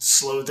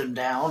slow them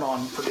down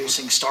on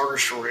producing Star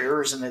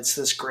Destroyers, and it's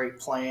this great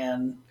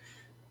plan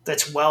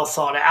that's well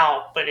thought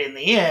out. But in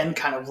the end,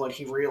 kind of what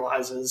he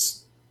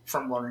realizes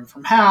from learning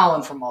from Hal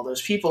and from all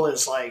those people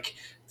is like,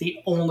 the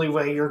only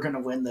way you're going to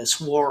win this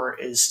war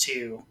is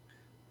to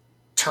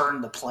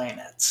turn the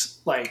planets.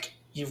 Like,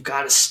 you've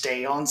got to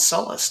stay on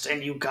Sullust,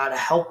 and you've got to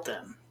help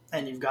them,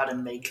 and you've got to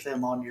make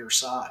them on your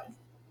side.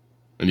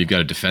 And you've got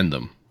to defend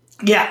them.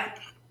 Yeah.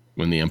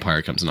 When the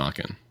Empire comes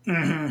knocking.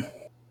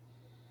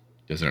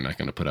 Because they're not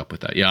going to put up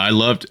with that. Yeah,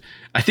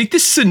 I think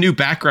this is a new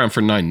background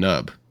for Nine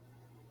Nub.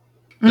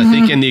 I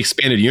think in the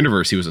expanded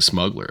universe, he was a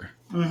smuggler.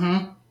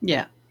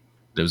 Yeah.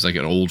 There was like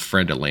an old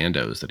friend of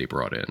Lando's that he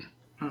brought in.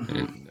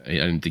 And I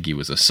didn't think he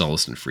was a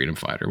Sullustan freedom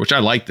fighter, which I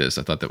like this.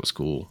 I thought that was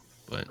cool.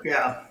 But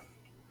yeah,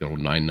 the old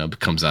Nine Nub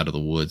comes out of the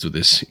woods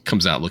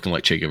comes out looking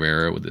like Che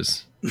Guevara with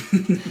his,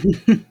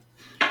 I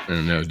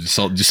don't know. Do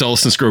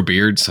Sullustans grow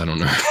beards? I don't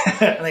know.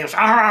 And he goes,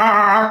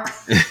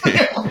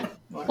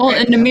 well,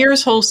 and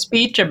Namir's whole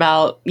speech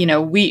about,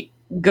 we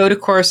go to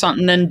Coruscant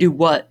and then do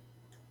what?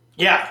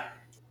 Yeah.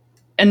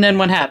 And then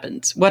what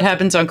happens? What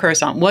happens on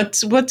Coruscant?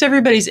 What's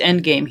everybody's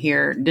end game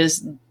here?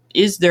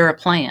 Is there a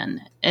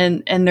plan?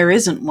 And there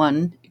isn't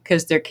one,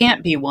 because there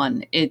can't be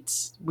one.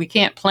 We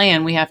can't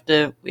plan. We have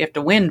to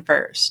win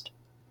first.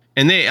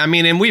 And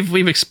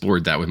we've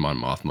explored that with Mon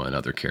Mothma and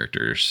other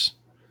characters,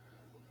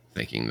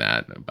 thinking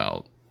that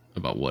about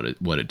what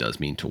it does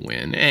mean to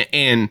win.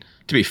 And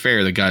to be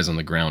fair, the guys on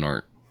the ground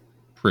aren't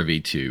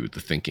privy to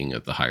the thinking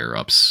of the higher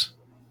ups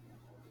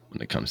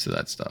when it comes to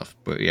that stuff.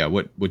 But yeah,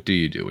 what do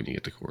you do when you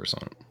get to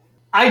Coruscant?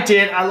 I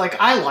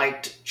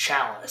liked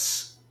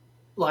Chalice.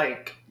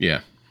 Like,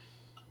 yeah.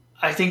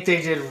 I think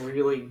they did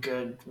really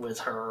good with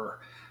her.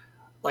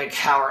 Like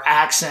how her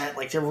accent,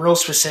 like they're real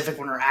specific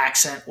when her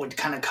accent would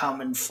kind of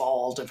come and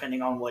fall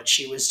depending on what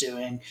she was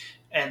doing.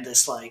 And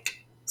this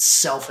like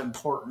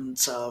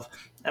self-importance of,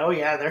 oh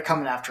yeah, they're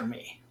coming after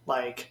me.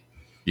 Like,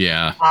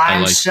 Yeah.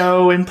 I'm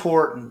so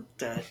important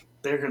that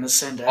they're going to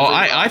send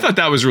everybody. I thought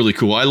that was really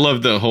cool. I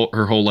love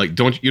her whole like,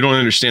 you don't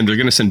understand. They're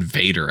going to send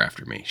Vader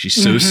after me. She's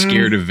so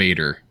scared of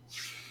Vader.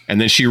 And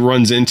then she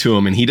runs into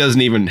him and he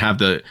doesn't even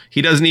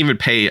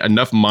pay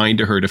enough mind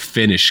to her to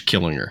finish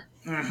killing her.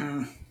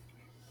 Mm-hmm.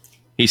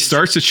 He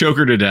starts to choke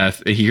her to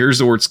death. He hears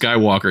the word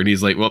Skywalker and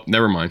he's like, well,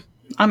 never mind.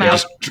 I'm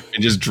out.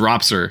 And just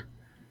drops her,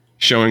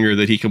 showing her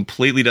that he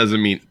completely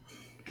doesn't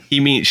she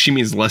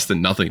means less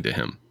than nothing to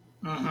him.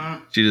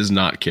 Mm-hmm. She does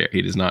not care.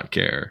 He does not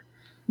care.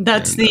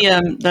 That's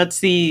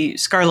the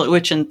Scarlet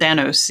Witch and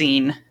Thanos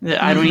scene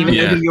that I don't even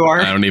know who you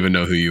are. I don't even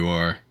know who you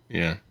are.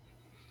 Yeah.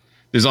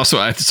 It's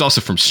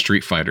also from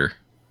Street Fighter.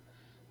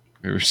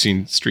 Ever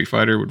seen Street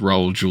Fighter with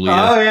Raul Julia?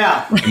 Oh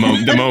yeah.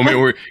 The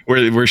moment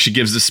where she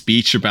gives the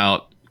speech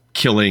about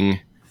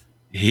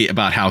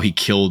about how he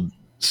killed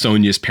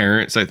Sonya's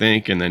parents, I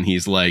think, and then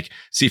he's like,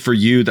 "See, for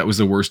you that was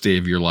the worst day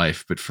of your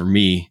life, but for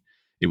me,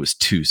 it was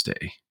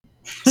Tuesday."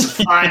 It's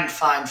a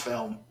fine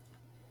film.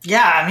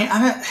 Yeah, I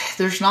mean,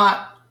 there's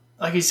not,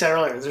 like you said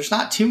earlier, there's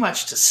not too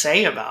much to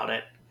say about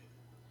it,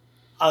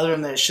 other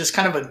than that it's just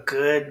kind of a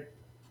good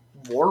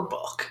war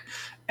book,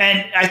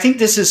 and I think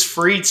this is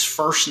Freed's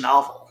first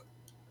novel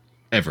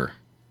ever.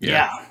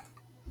 Yeah.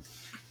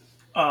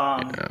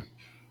 Yeah.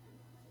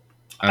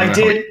 I don't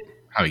know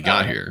how he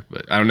got here,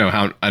 but I don't know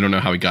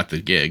how he got the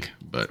gig,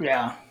 but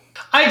yeah,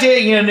 I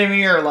did. You know,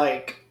 Namir,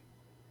 like,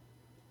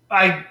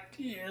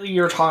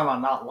 you're talking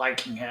about not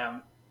liking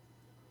him,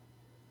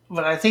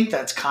 but I think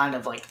that's kind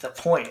of like the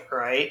point,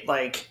 right?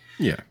 Like,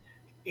 yeah,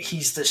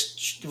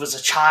 was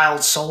a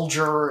child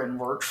soldier and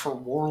worked for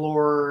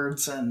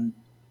warlords and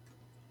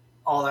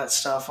all that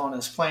stuff on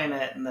his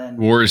planet, and then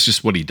war is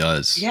just what he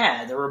does.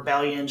 Yeah, the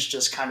rebellion's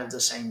just kind of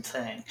the same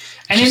thing,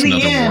 and it's just in the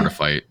another end, war to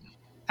fight.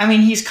 I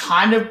mean, he's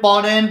kind of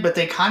bought in, but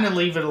they kind of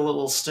leave it a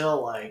little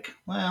still like,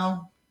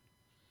 well,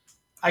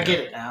 I get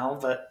it now,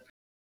 but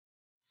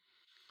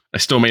I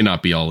still may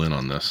not be all in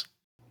on this.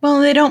 Well,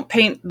 they don't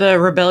paint the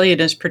rebellion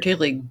as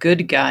particularly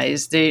good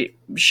guys. They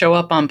show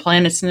up on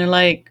planets and they're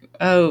like,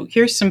 oh,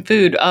 here's some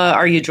food.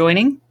 Are you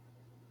joining?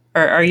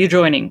 Or are you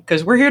joining?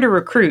 Because we're here to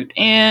recruit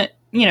and,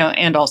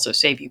 and also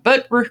save you,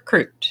 but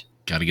recruit.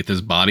 Got to get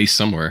this body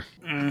somewhere.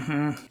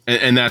 Mm-hmm.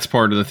 And that's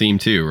part of the theme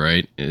too,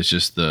 right? It's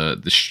just the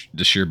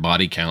sheer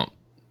body count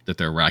that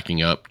they're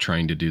racking up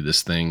trying to do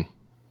this thing.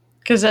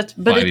 Because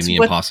fighting the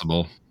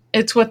impossible.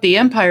 It's what the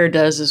Empire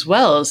does as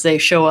well, is they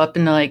show up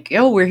and like,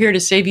 oh, we're here to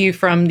save you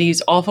from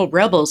these awful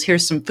rebels.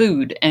 Here's some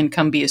food, and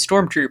come be a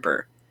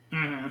stormtrooper.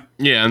 Mm-hmm.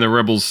 Yeah, and the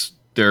rebels,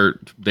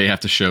 they have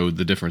to show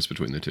the difference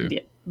between the two.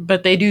 Yeah,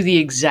 but they do the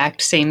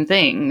exact same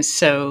things,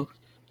 so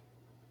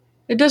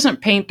it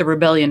doesn't paint the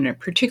rebellion in a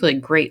particularly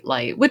great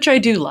light, which I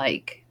do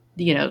like.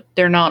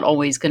 They're not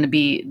always going to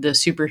be the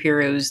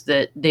superheroes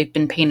that they've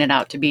been painted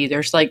out to be.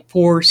 There's like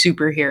 4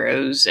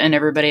 superheroes, and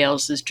everybody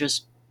else is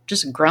just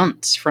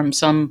grunts from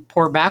some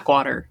poor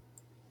backwater.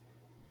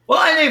 Well,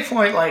 at a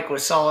point, like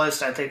with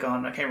Solace, I think I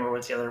can't remember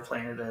what the other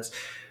planet is,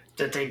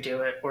 that they do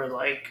it where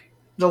like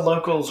the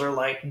locals are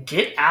like,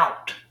 get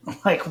out.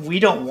 Like, we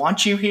don't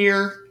want you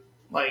here.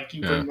 Like,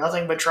 you bring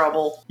nothing but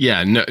trouble.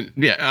 Yeah, no,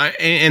 yeah,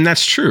 and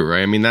that's true,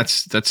 right? I mean,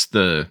 that's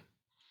the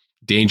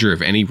danger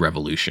of any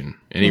revolution,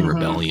 any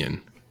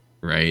rebellion,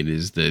 right?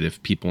 Is that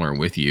if people aren't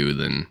with you,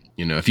 then,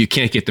 if you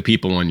can't get the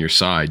people on your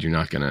side, you're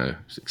not going to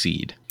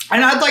succeed.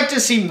 And I'd like to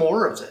see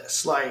more of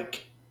this,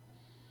 like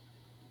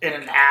in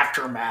an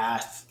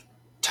aftermath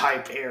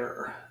type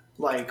era,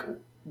 like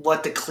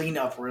what the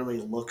cleanup really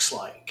looks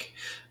like.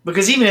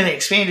 Because even in the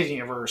expanded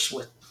universe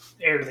with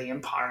Heir to the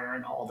Empire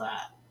and all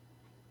that,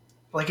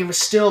 like it was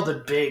still the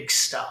big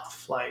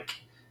stuff. Like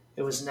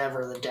it was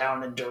never the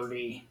down and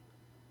dirty,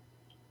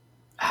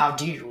 how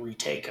do you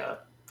retake a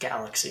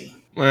galaxy?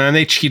 Well, and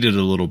they cheated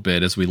a little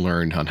bit, as we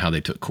learned, on how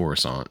they took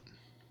Coruscant.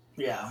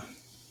 Yeah.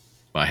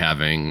 By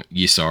having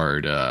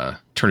Ysard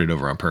turn it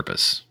over on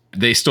purpose.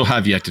 They still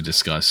have yet to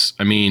discuss.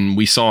 I mean,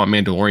 we saw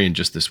Mandalorian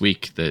just this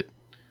week that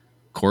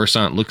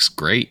Coruscant looks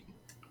great.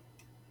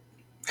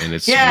 And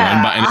it's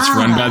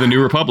run by the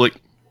New Republic.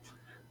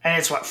 And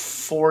it's what,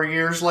 4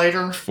 years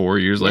later? 4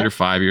 years later,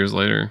 5 years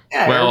later.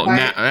 Yeah,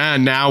 well,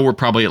 now we're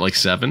probably at like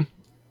 7.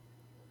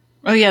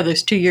 Oh yeah,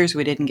 those 2 years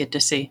we didn't get to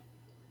see.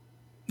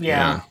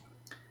 Yeah.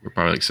 We're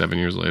probably like 7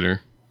 years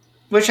later.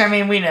 Which, I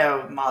mean, we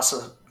know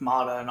Masa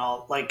Mata and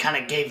all, like,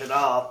 kind of gave it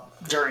up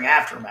during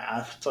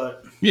Aftermath,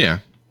 but... Yeah.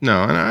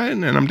 No,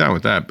 and I'm down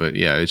with that, but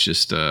yeah, it's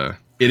just, it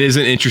is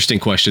an interesting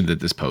question that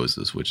this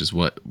poses, which is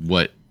what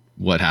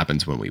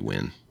happens when we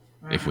win,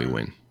 if we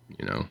win,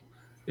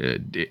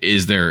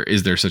 is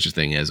there such a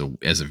thing as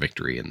a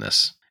victory in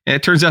this? And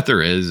it turns out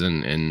there is,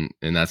 and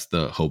that's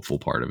the hopeful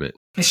part of it.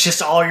 It's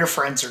just all your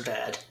friends are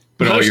dead.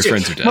 But all your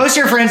friends are dead. Most of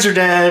your friends are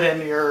dead,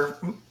 and you're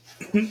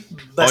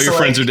All your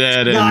friends are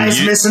dead, and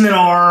guy's missing an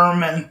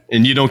arm,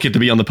 and you don't get to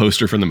be on the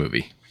poster from the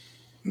movie.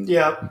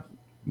 Yep.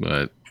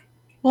 But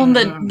well,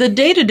 the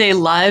day-to-day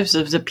lives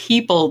of the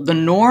people, the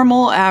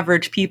normal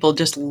average people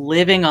just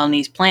living on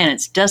these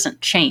planets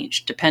doesn't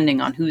change depending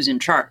on who's in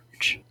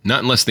charge.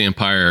 not unless the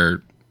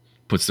Empire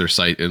puts their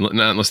sight, not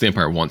unless the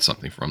Empire wants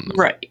something from them.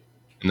 Right.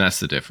 And that's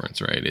the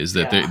difference, right? Is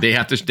that they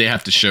have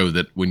to show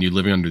that when you're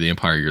living under the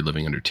Empire, you're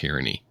living under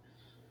tyranny.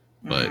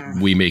 But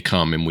we may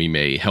come and we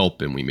may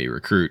help and we may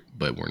recruit,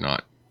 but we're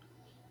not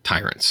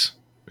tyrants,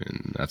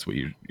 and that's what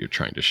you're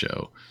trying to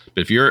show.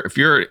 But if you're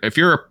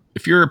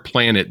a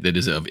planet that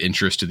is of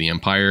interest to the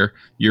Empire,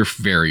 you're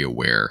very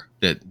aware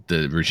that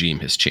the regime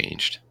has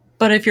changed.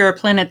 But if you're a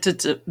planet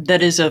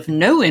that is of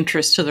no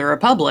interest to the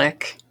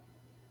Republic,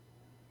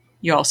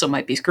 you also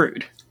might be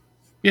screwed.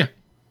 Yeah.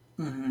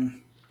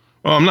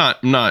 Well, I'm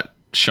not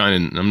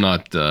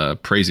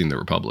praising the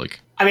Republic.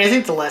 I mean, I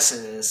think the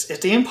lesson is if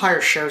the Empire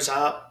shows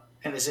up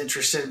and is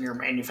interested in your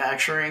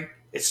manufacturing,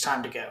 it's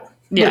time to go.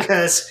 Yeah.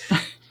 Because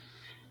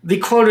the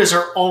quotas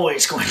are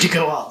always going to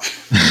go up.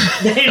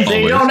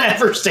 They don't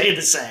ever stay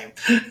the same.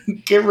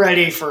 Get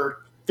ready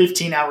for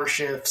 15-hour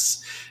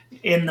shifts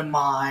in the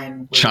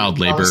mine. Child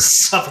labor.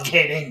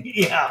 Suffocating.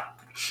 Yeah.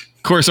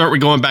 Of course, aren't we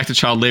going back to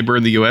child labor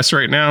in the U.S.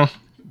 right now?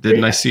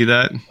 Didn't I see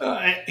that?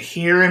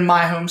 Here in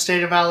my home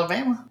state of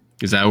Alabama.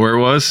 Is that where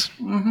it was?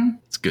 Mm-hmm.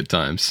 It's good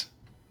times.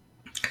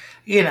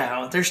 You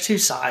know, there's two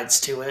sides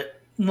to it.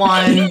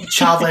 One,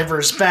 child labor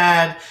is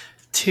bad.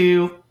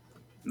 Two,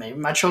 maybe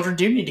my children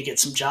do need to get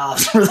some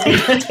jobs where they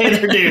can pay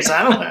their dues.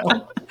 I don't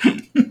know.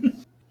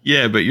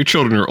 Yeah, but your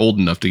children are old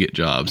enough to get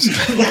jobs.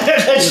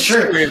 That's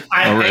true.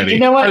 Already. You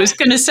know what? I was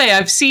going to say,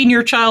 I've seen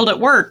your child at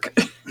work.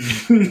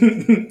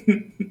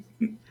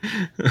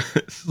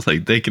 It's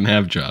like they can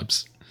have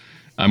jobs.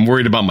 I'm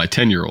worried about my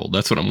 10-year-old.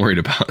 That's what I'm worried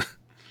about.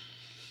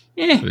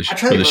 Yeah.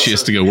 Whether she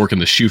has to go work in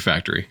the shoe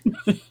factory.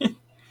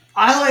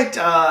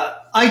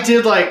 I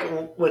did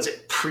like, was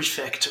it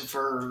Prefect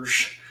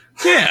Verge?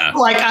 Yeah.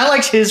 Like, I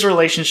liked his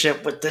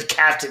relationship with the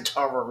Captain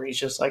Tarver, where he's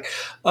just like,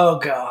 oh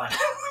God.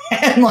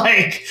 And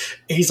like,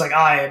 he's like,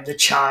 I am the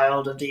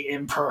child of the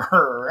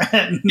Emperor.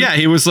 And Yeah,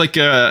 he was like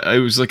a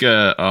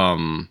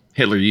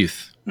Hitler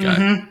Youth guy.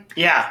 Mm-hmm.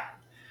 Yeah.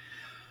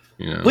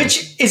 You know?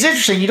 Which is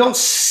interesting. You don't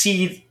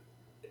see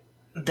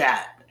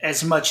that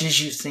as much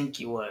as you think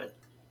you would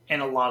in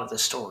a lot of the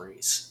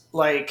stories.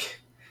 Like,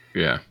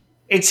 yeah.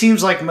 it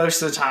seems like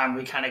most of the time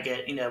we kind of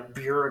get,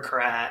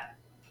 bureaucrat.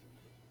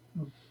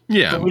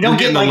 Yeah, we don't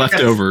get the like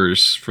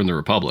leftovers from the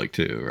Republic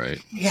too, right?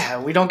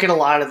 Yeah, we don't get a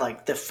lot of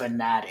like the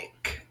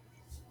fanatic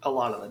a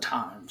lot of the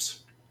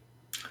times.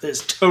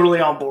 That's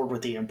totally on board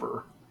with the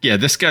Emperor. Yeah,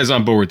 this guy's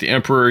on board with the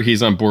Emperor.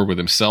 He's on board with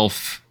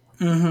himself.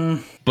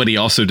 Mm-hmm. But he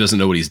also doesn't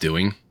know what he's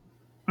doing.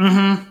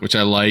 Mm-hmm. Which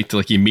I liked.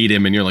 Like, you meet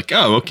him and you're like,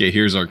 oh, okay,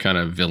 here's our kind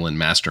of villain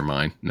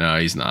mastermind. No,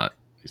 he's not.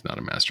 He's not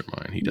a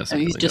mastermind. He doesn't.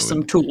 He's just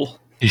some tool.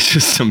 He's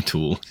just some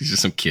tool. He's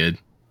just some kid.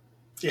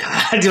 Yeah,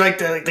 I do like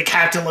the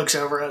captain looks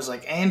over. I was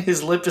like, and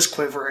his lip is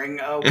quivering.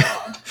 Oh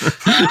God!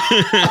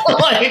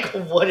 Like,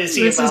 what is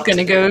he? This is going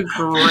to go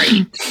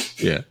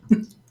great. Yeah.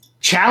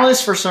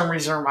 Chalice, for some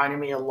reason, reminded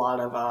me a lot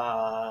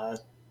of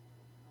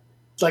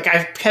like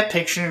I kept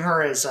picturing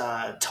her as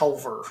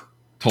Tolver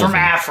from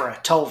Afra.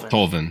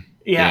 Tolvin.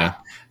 Yeah,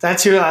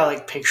 that's who I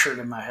like pictured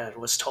in my head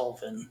was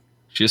Tolvin.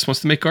 She just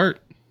wants to make art,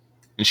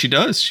 and she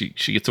does. She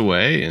gets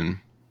away and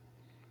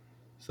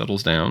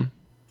settles down.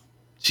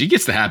 She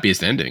gets the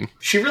happiest ending.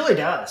 She really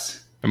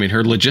does. I mean,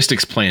 her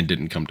logistics plan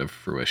didn't come to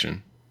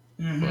fruition,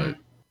 but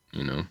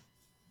it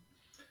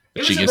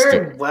was a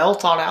very well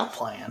thought out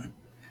plan.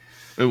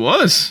 It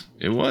was.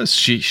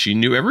 She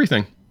knew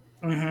everything.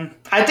 Mm-hmm.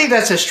 I think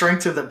that's a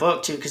strength of the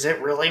book too, because it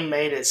really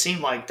made it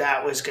seem like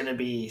that was going to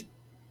be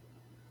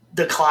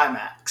the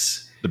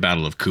climax. The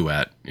Battle of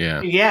Kuat. Yeah.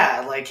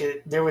 Yeah, like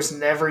there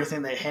was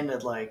everything that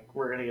hinted like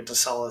we're going to get to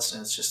Sullust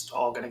and it's just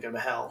all going to go to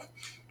hell.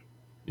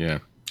 Yeah.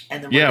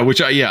 And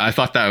I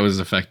thought that was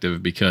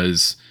effective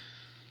because,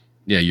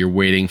 you're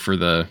waiting for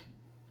the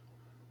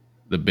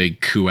big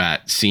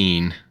Kuat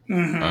scene,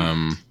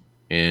 and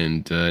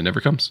it never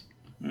comes.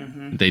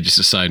 Mm-hmm. They just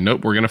decide,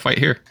 nope, we're going to fight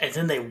here. And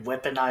then they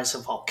weaponize a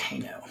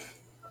volcano.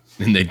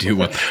 And they do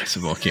weaponize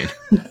a volcano.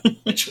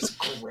 Which was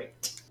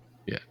great.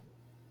 Yeah.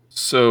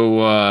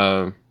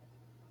 So,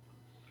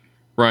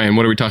 Ryan,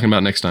 what are we talking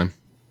about next time?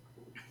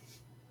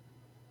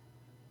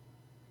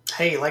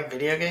 Hey, you like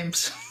video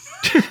games?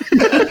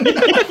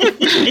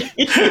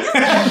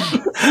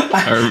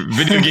 Our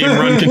video game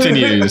run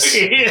continues.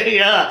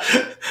 Yeah,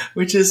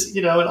 which is,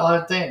 an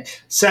odd thing.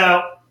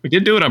 So we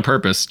did do it on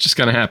purpose. It just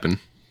kind of happened.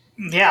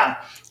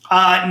 Yeah.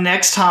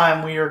 Next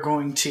time we are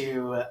going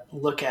to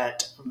look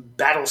at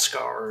Battle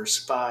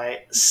Scars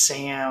by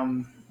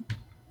Sam.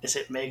 Is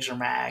it Miggs or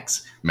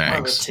Mags?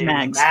 Mags.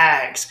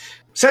 Mags.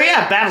 So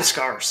yeah, Battle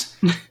Scars.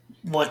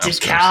 What did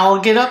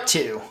Cal get up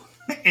to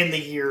in the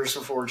years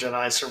before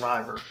Jedi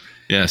Survivor?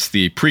 Yes,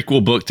 the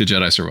prequel book to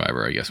Jedi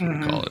Survivor, I guess we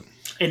would call it.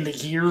 In the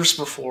years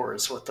before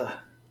is what the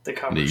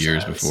cover says. The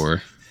years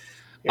before.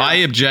 Yeah. I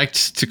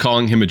object to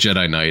calling him a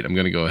Jedi Knight. I'm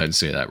going to go ahead and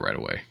say that right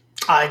away.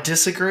 I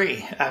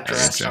disagree after I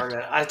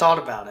started. I thought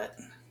about it.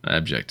 I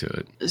object to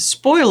it.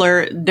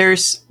 Spoiler,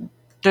 there's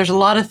a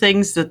lot of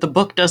things that the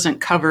book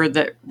doesn't cover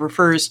that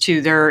refers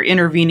to there are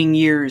intervening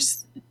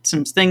years.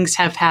 Some things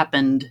have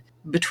happened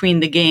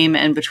between the game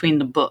and between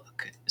the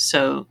book.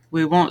 So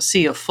we won't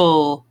see a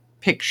full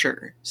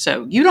picture.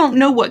 So you don't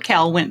know what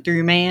Cal went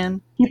through,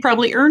 man. He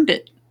probably earned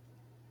it.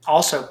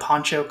 Also,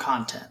 poncho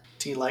content.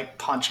 Do you like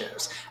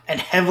ponchos? And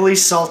heavily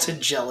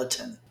salted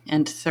gelatin.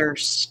 And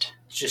thirst.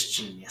 Just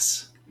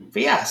genius.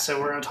 But yeah, so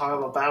we're going to talk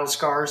about Battle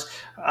Scars.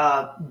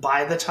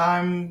 By the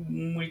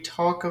time we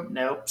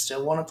nope,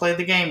 still want to play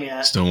the game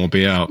yet. Still won't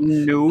be out.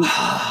 Nope.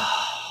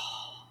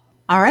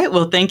 All right,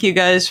 well, thank you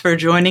guys for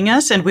joining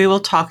us, and we will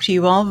talk to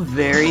you all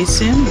very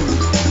soon.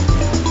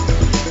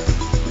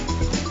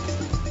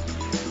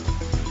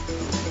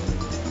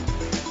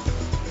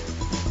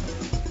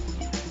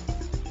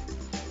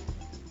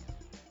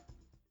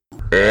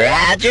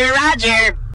 Roger, Roger.